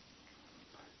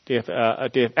 They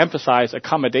have emphasized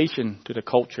accommodation to the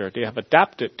culture. They have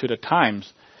adapted to the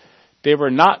times. They were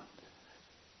not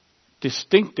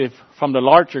distinctive from the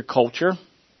larger culture,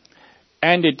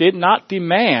 and they did not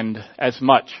demand as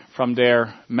much from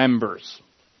their members.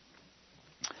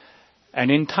 And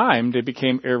in time, they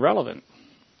became irrelevant.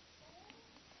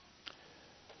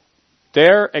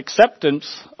 Their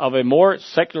acceptance of a more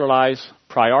secularized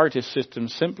priority system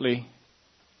simply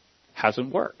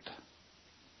hasn't worked.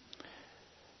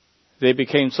 They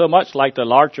became so much like the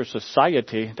larger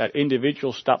society that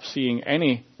individuals stopped seeing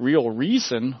any real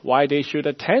reason why they should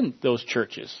attend those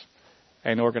churches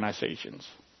and organizations.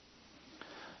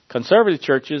 Conservative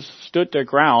churches stood their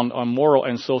ground on moral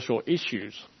and social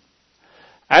issues.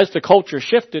 As the culture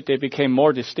shifted, they became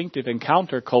more distinctive and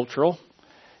countercultural.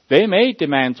 They made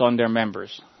demands on their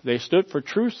members. They stood for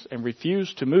truth and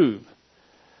refused to move.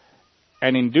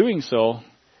 And in doing so,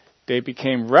 they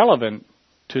became relevant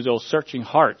to those searching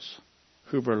hearts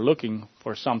who were looking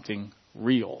for something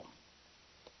real.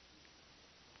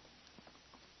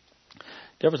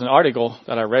 There was an article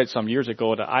that I read some years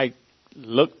ago that I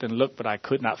looked and looked, but I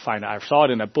could not find it. I saw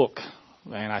it in a book,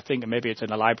 and I think maybe it's in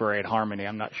the library at Harmony.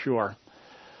 I'm not sure.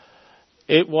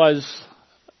 It was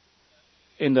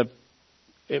in the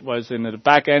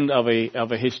back end of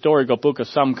a historical book of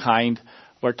some kind,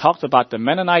 where it talks about the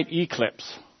Mennonite eclipse.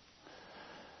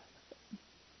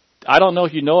 I don't know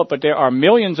if you know it, but there are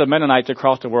millions of Mennonites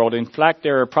across the world. In fact,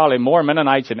 there are probably more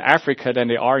Mennonites in Africa than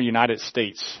there are in the United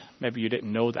States. Maybe you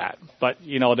didn't know that. But,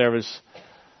 there was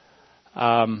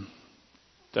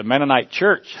the Mennonite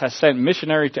Church has sent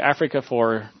missionaries to Africa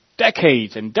for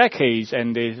decades and decades,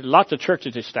 and there's lots of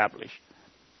churches established.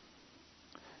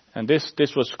 And this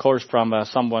was, of course, from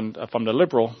someone from the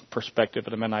liberal perspective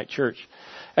of the Mennonite Church.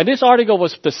 And this article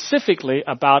was specifically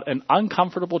about an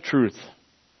uncomfortable truth.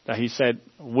 That he said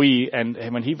we, and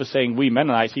when he was saying we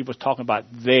Mennonites, he was talking about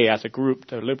they as a group,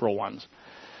 the liberal ones.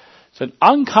 It's an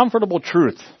uncomfortable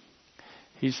truth.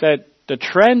 He said the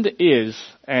trend is,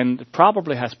 and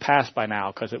probably has passed by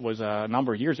now because it was a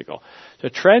number of years ago,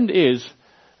 the trend is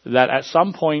that at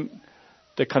some point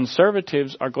the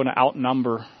conservatives are going to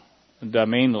outnumber the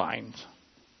main lines.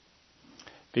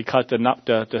 Because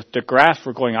the graphs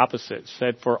were going opposite.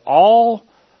 Said for all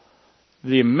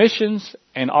the missions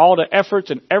and all the efforts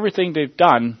and everything they've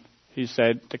done, he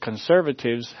said, the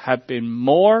conservatives have been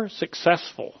more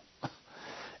successful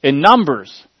in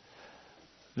numbers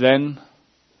than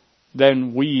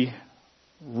we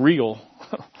real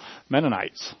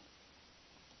Mennonites.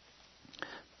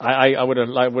 I would have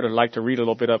liked to read a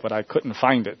little bit of it, but I couldn't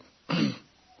find it.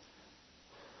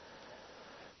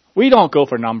 We don't go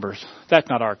for numbers. That's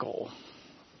not our goal.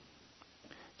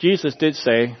 Jesus did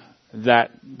say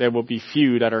that there will be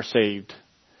few that are saved.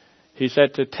 He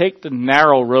said to take the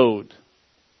narrow road.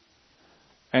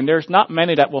 And there's not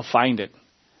many that will find it.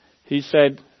 He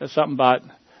said something about,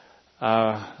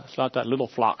 it's not that little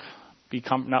flock.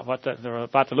 About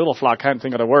the little flock, I can't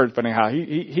think of the words, but anyhow,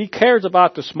 he cares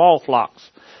about the small flocks.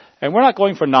 And we're not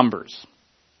going for numbers.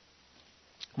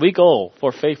 We go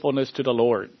for faithfulness to the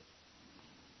Lord.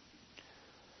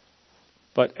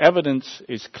 But evidence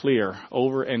is clear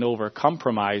over and over.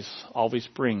 Compromise always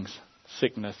brings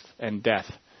sickness and death.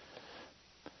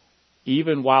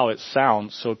 Even while it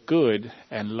sounds so good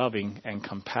and loving and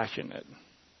compassionate.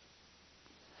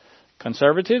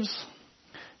 Conservatives,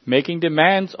 Making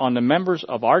demands on the members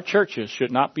of our churches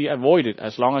should not be avoided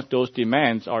as long as those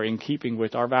demands are in keeping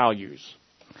with our values.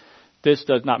 This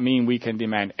does not mean we can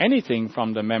demand anything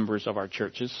from the members of our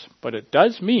churches, but it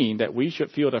does mean that we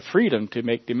should feel the freedom to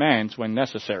make demands when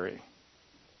necessary.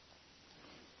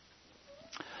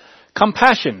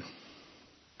 Compassion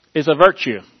is a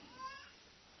virtue,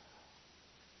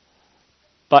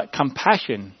 but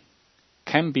compassion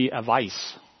can be a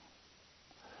vice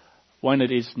when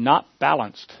it is not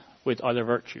balanced with other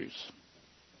virtues.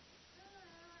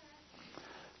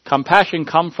 Compassion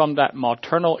comes from that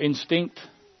maternal instinct,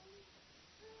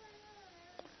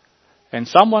 and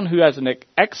someone who has an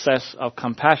excess of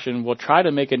compassion will try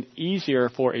to make it easier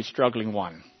for a struggling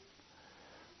one.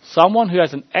 Someone who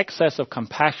has an excess of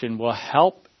compassion will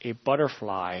help a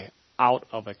butterfly out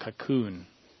of a cocoon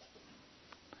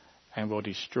and will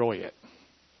destroy it.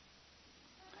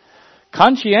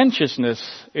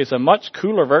 Conscientiousness is a much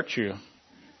cooler virtue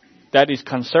that is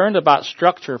concerned about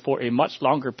structure for a much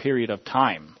longer period of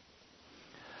time.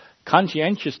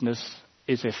 Conscientiousness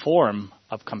is a form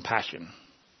of compassion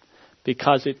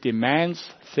because it demands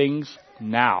things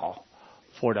now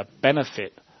for the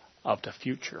benefit of the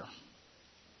future.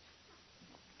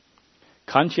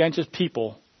 Conscientious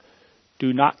people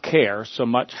do not care so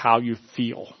much how you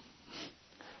feel.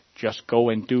 Just go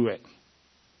and do it.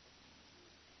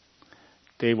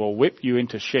 They will whip you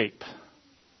into shape.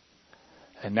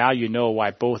 And now you know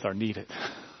why both are needed.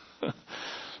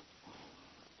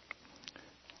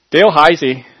 Dale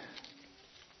Heisey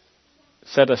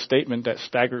said a statement that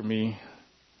staggered me,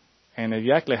 and it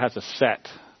actually has a set.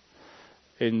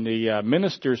 In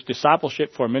the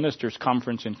Discipleship for Ministers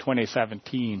Conference in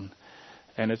 2017,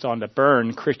 and it's on the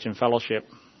Bern Christian Fellowship.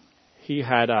 He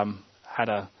had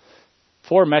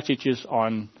 4 messages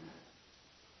on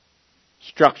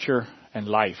structure and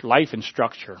life and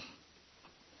structure.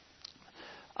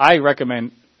 I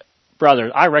recommend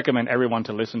everyone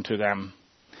to listen to them.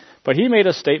 But he made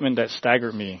a statement that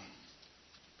staggered me.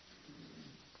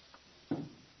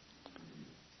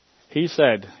 He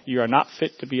said, "You are not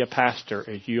fit to be a pastor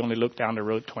if you only look down the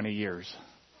road 20 years."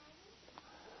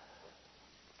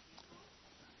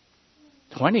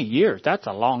 20 years, that's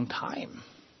a long time.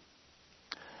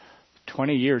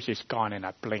 20 years is gone in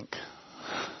a blink.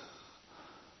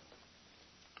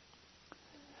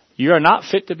 You are not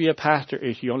fit to be a pastor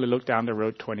if you only look down the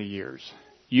road 20 years.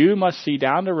 You must see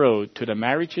down the road to the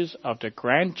marriages of the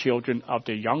grandchildren of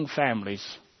the young families,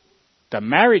 the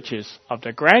marriages of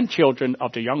the grandchildren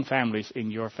of the young families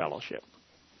in your fellowship.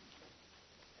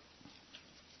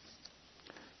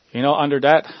 You know, under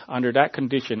that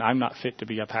condition, I'm not fit to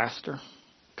be a pastor,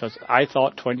 because I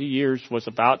thought 20 years was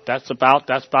that's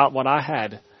about what I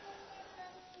had.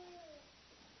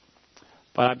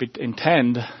 But I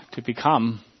intend to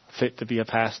become fit to be a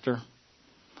pastor.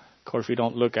 Of course, we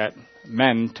don't look at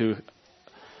men to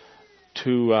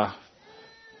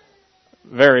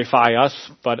verify us,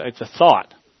 but it's a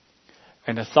thought.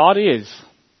 And the thought is,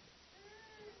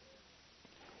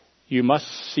 you must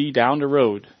see down the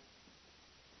road.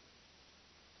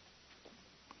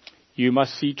 You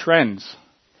must see trends.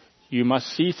 You must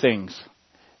see things.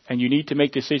 And you need to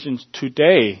make decisions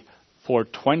today for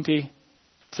 20,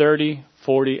 30,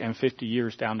 40, and 50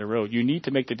 years down the road. You need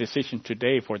to make the decision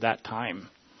today for that time.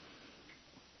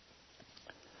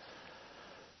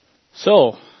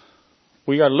 So,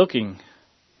 we are looking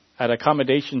at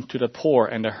accommodation to the poor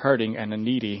and the hurting and the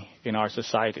needy in our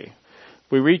society.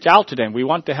 We reach out to them. We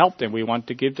want to help them. We want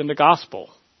to give them the gospel.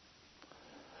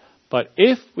 But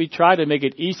if we try to make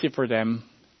it easy for them,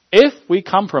 if we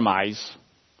compromise,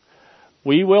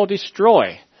 we will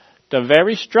destroy the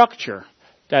very structure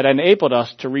that enabled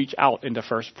us to reach out in the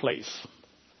first place.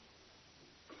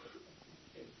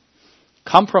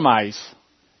 Compromise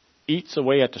eats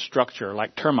away at the structure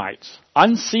like termites,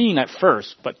 unseen at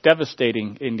first, but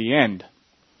devastating in the end.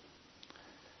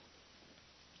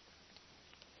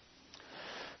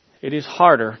 It is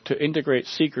harder to integrate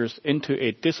seekers into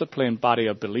a disciplined body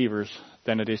of believers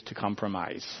than it is to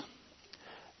compromise.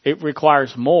 It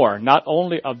requires more, not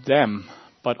only of them,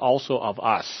 but also of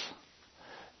us.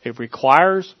 It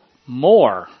requires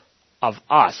more of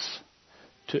us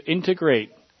to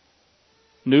integrate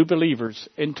new believers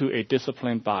into a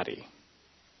disciplined body.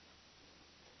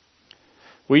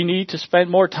 We need to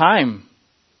spend more time.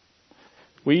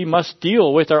 We must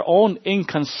deal with our own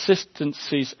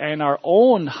inconsistencies and our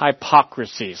own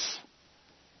hypocrisies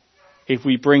if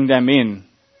we bring them in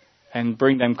and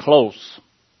bring them close,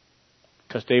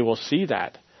 because they will see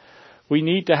that. We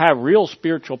need to have real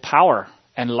spiritual power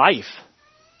and life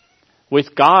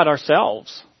with God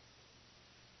ourselves.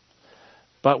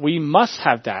 But we must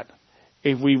have that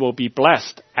if we will be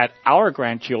blessed at our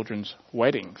grandchildren's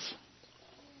weddings.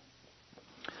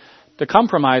 The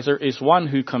compromiser is one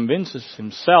who convinces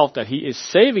himself that he is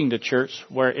saving the church,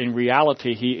 where in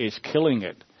reality he is killing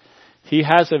it. He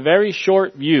has a very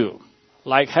short view,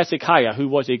 like Hezekiah, who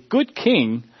was a good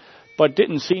king, but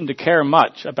didn't seem to care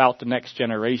much about the next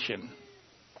generation.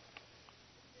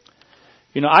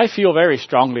 You know, I feel very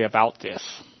strongly about this.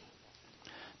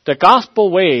 The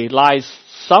gospel way lies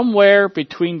somewhere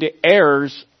between the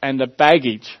errors and the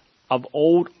baggage of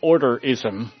old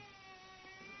orderism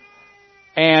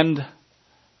and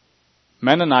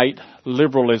Mennonite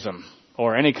liberalism,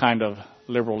 or any kind of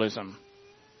liberalism.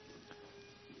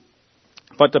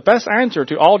 But the best answer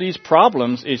to all these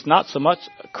problems is not so much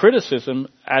criticism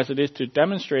as it is to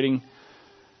demonstrating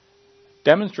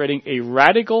a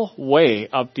radical way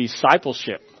of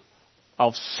discipleship,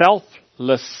 of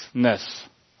selflessness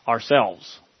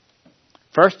ourselves.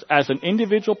 First as an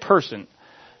individual person,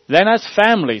 then as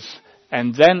families,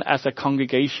 and then as a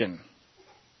congregation.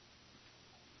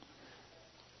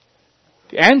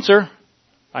 The answer,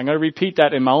 I'm going to repeat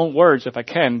that in my own words if I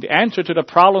can. The answer to the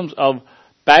problems of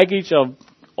baggage of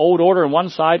old order on one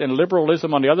side and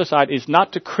liberalism on the other side is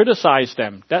not to criticize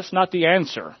them. That's not the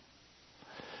answer.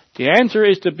 The answer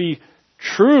is to be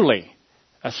truly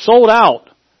a sold out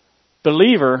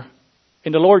believer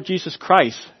in the Lord Jesus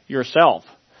Christ yourself.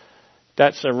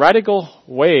 That's a radical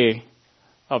way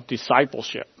of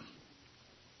discipleship.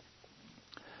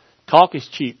 Talk is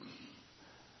cheap.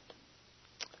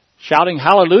 Shouting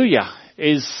hallelujah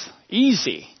is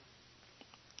easy.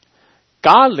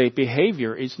 Godly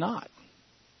behavior is not.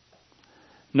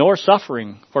 Nor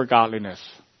suffering for godliness.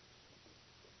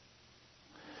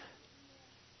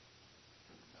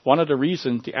 One of the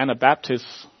reasons the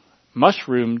Anabaptists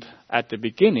mushroomed at the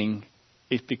beginning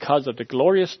is because of the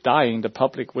glorious dying the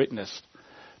public witnessed.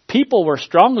 People were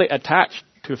strongly attached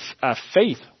to a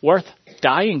faith worth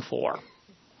dying for.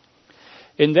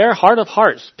 In their heart of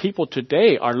hearts, people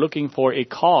today are looking for a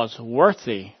cause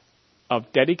worthy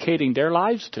of dedicating their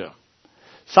lives to.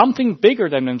 Something bigger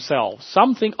than themselves,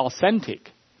 something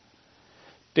authentic.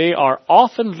 They are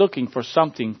often looking for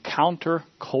something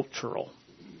countercultural.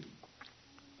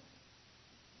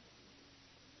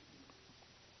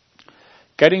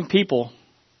 Getting people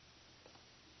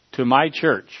to my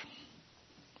church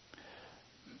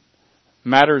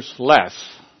matters less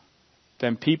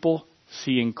than people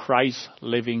seeing Christ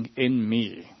living in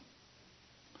me.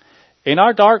 In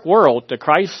our dark world, the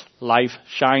Christ life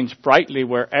shines brightly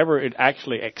wherever it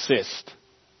actually exists.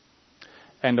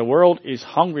 And the world is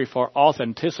hungry for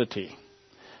authenticity,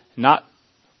 not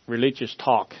religious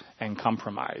talk and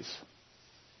compromise.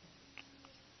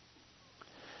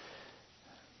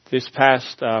 This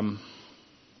past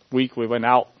week we went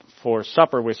out for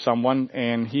supper with someone,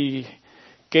 and he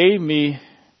gave me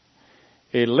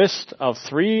a list of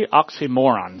 3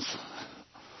 oxymorons.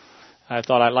 I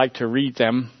thought I'd like to read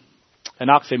them. An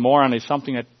oxymoron is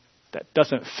something that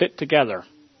doesn't fit together.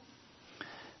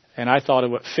 And I thought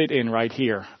it would fit in right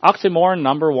here. Oxymoron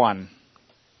number 1.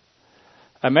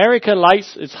 America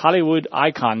lights its Hollywood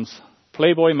icons,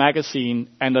 Playboy magazine,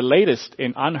 and the latest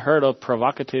in unheard of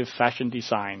provocative fashion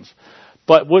designs,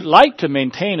 but would like to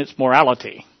maintain its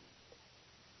morality.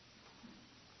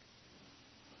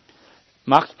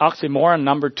 Oxymoron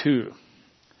number 2.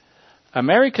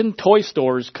 American toy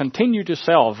stores continue to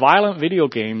sell violent video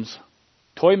games,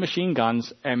 toy machine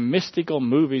guns, and mystical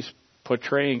movies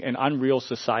portraying an unreal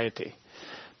society.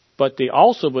 But they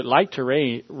also would like to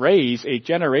raise a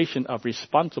generation of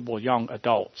responsible young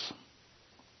adults.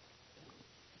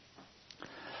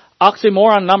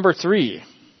 Oxymoron number 3.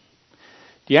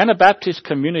 The Anabaptist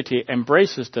community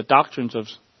embraces the doctrines of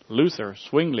Luther,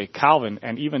 Zwingli, Calvin,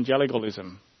 and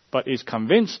evangelicalism, but is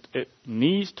convinced it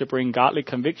needs to bring godly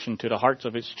conviction to the hearts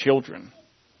of its children.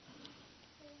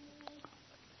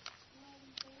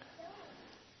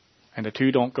 And the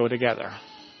two don't go together.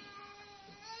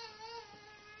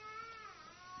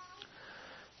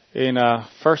 In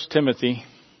 1 Timothy,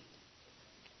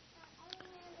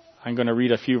 I'm going to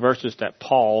read a few verses that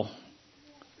Paul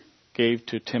gave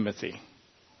to Timothy.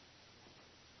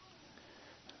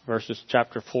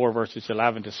 Chapter 4, verses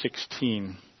 11 to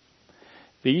 16.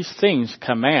 These things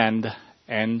command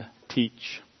and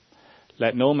teach.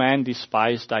 Let no man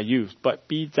despise thy youth, but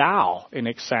be thou an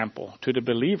example to the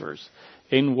believers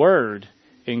in word,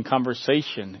 in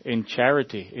conversation, in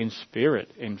charity, in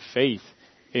spirit, in faith,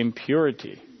 in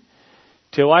purity.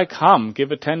 Till I come,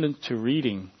 give attendance to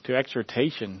reading, to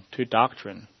exhortation, to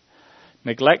doctrine.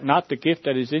 Neglect not the gift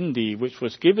that is in thee, which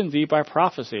was given thee by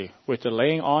prophecy, with the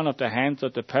laying on of the hands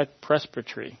of the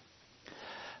presbytery.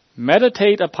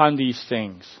 Meditate upon these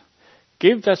things.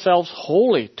 Give thyself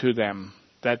wholly to them,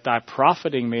 that thy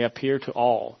profiting may appear to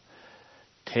all.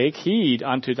 Take heed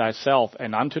unto thyself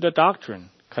and unto the doctrine.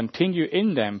 Continue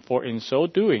in them, for in so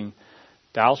doing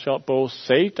thou shalt both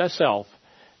save thyself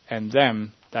and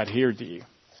them that hear thee.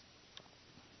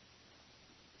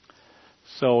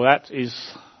 So that is,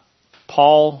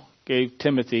 Paul gave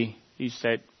Timothy, he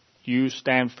said, you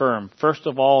stand firm. First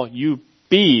of all, you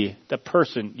be the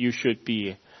person you should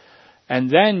be. And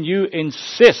then you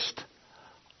insist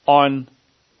on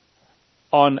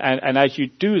and as you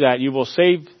do that, you will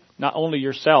save not only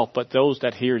yourself, but those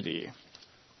that hear thee.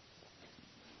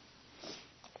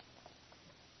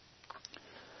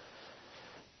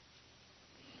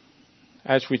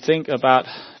 As we think about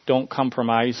don't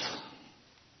compromise,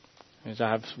 as I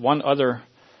have one other,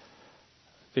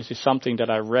 this is something that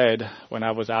I read when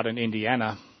I was out in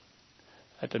Indiana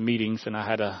at the meetings, and I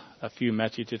had a few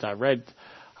messages I read.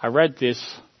 I read this,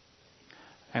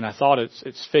 and I thought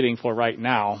it's fitting for right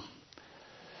now.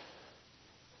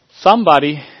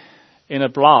 Somebody in a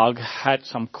blog had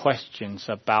some questions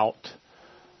about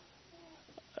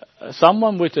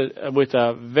someone with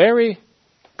a very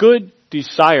good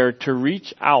desire to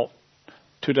reach out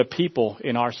to the people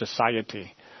in our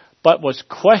society, but was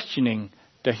questioning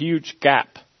the huge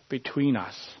gap between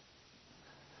us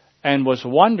and was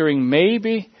wondering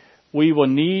maybe we will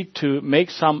need to make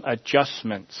some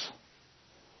adjustments.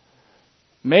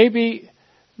 Maybe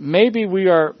we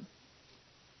are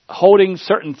holding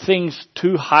certain things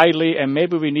too highly, and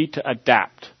maybe we need to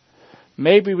adapt.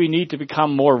 Maybe we need to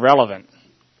become more relevant.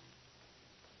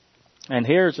 And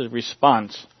here's a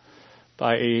response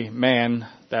by a man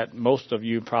that most of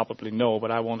you probably know,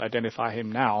 but I won't identify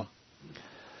him now.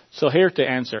 So here's the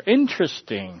answer.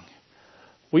 Interesting.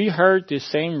 We heard the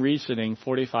same reasoning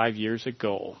 45 years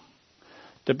ago.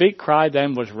 The big cry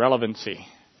then was relevancy.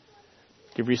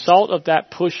 The result of that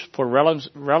push for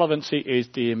relevancy is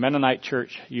the Mennonite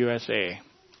Church USA.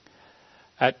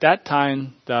 At that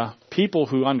time, the people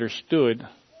who understood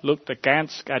looked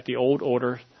aghast at the old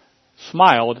order,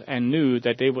 smiled, and knew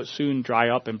that they would soon dry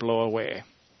up and blow away.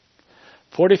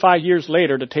 45 years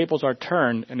later, the tables are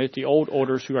turned, and it's the old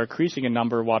orders who are increasing in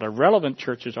number while the relevant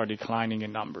churches are declining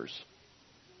in numbers.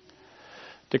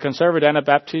 The conservative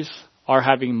Anabaptists are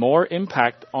having more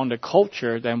impact on the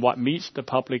culture than what meets the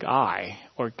public eye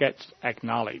or gets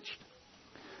acknowledged.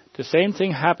 The same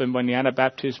thing happened when the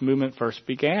Anabaptist movement first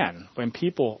began. When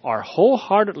people are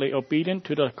wholeheartedly obedient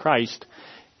to the Christ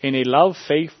in a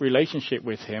love-faith relationship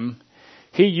with Him,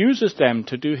 He uses them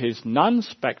to do His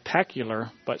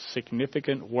non-spectacular but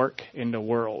significant work in the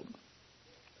world.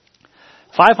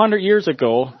 500 years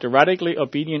ago, the radically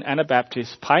obedient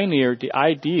Anabaptists pioneered the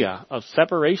idea of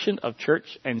separation of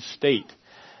church and state,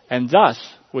 and thus,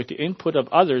 with the input of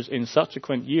others in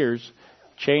subsequent years,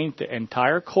 changed the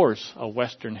entire course of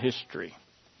Western history.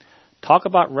 Talk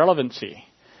about relevancy.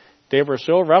 They were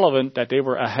so relevant that they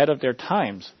were ahead of their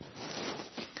times.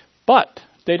 But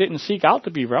they didn't seek out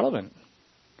to be relevant.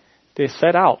 They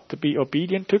set out to be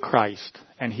obedient to Christ,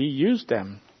 and He used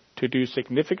them to do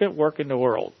significant work in the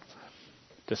world.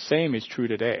 The same is true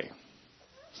today.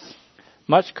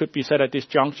 Much could be said at this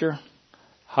juncture.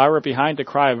 However, behind the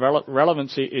cry of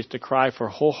relevancy is the cry for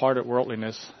wholehearted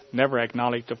worldliness, never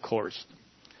acknowledged, of course.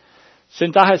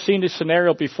 Since I have seen this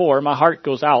scenario before, my heart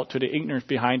goes out to the ignorance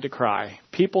behind the cry.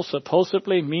 People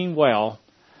supposedly mean well.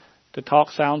 The talk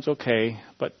sounds okay,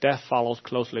 but death follows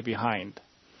closely behind.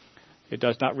 It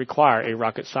does not require a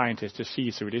rocket scientist to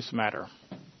see through this matter.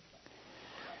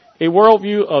 A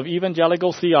worldview of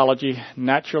evangelical theology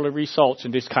naturally results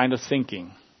in this kind of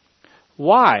thinking.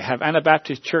 Why have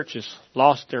Anabaptist churches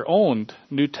lost their own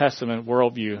New Testament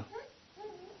worldview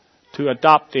to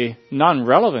adopt a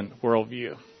non-relevant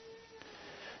worldview?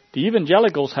 The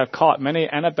evangelicals have caught many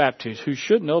Anabaptists who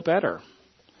should know better.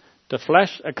 The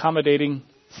flesh-accommodating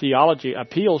theology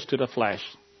appeals to the flesh.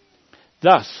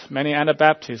 Thus, many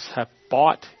Anabaptists have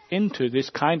bought into this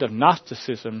kind of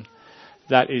Gnosticism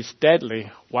that is deadly,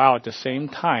 while at the same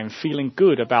time feeling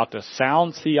good about the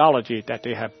sound theology that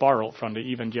they have borrowed from the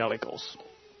evangelicals.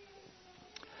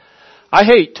 I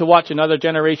hate to watch another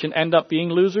generation end up being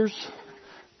losers,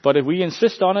 but if we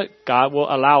insist on it, God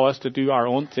will allow us to do our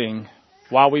own thing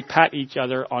while we pat each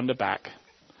other on the back.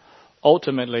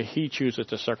 Ultimately, He chooses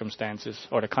the circumstances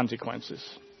or the consequences.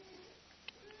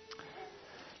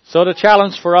 So the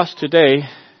challenge for us today,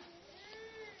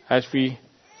 as we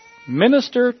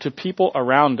minister to people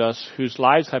around us whose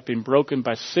lives have been broken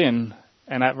by sin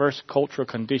and adverse cultural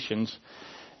conditions,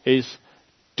 is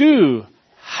do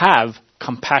have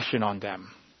compassion on them.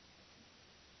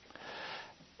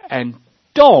 And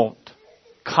don't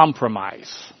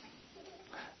compromise.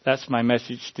 That's my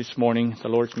message this morning, the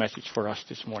Lord's message for us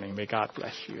this morning. May God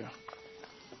bless you.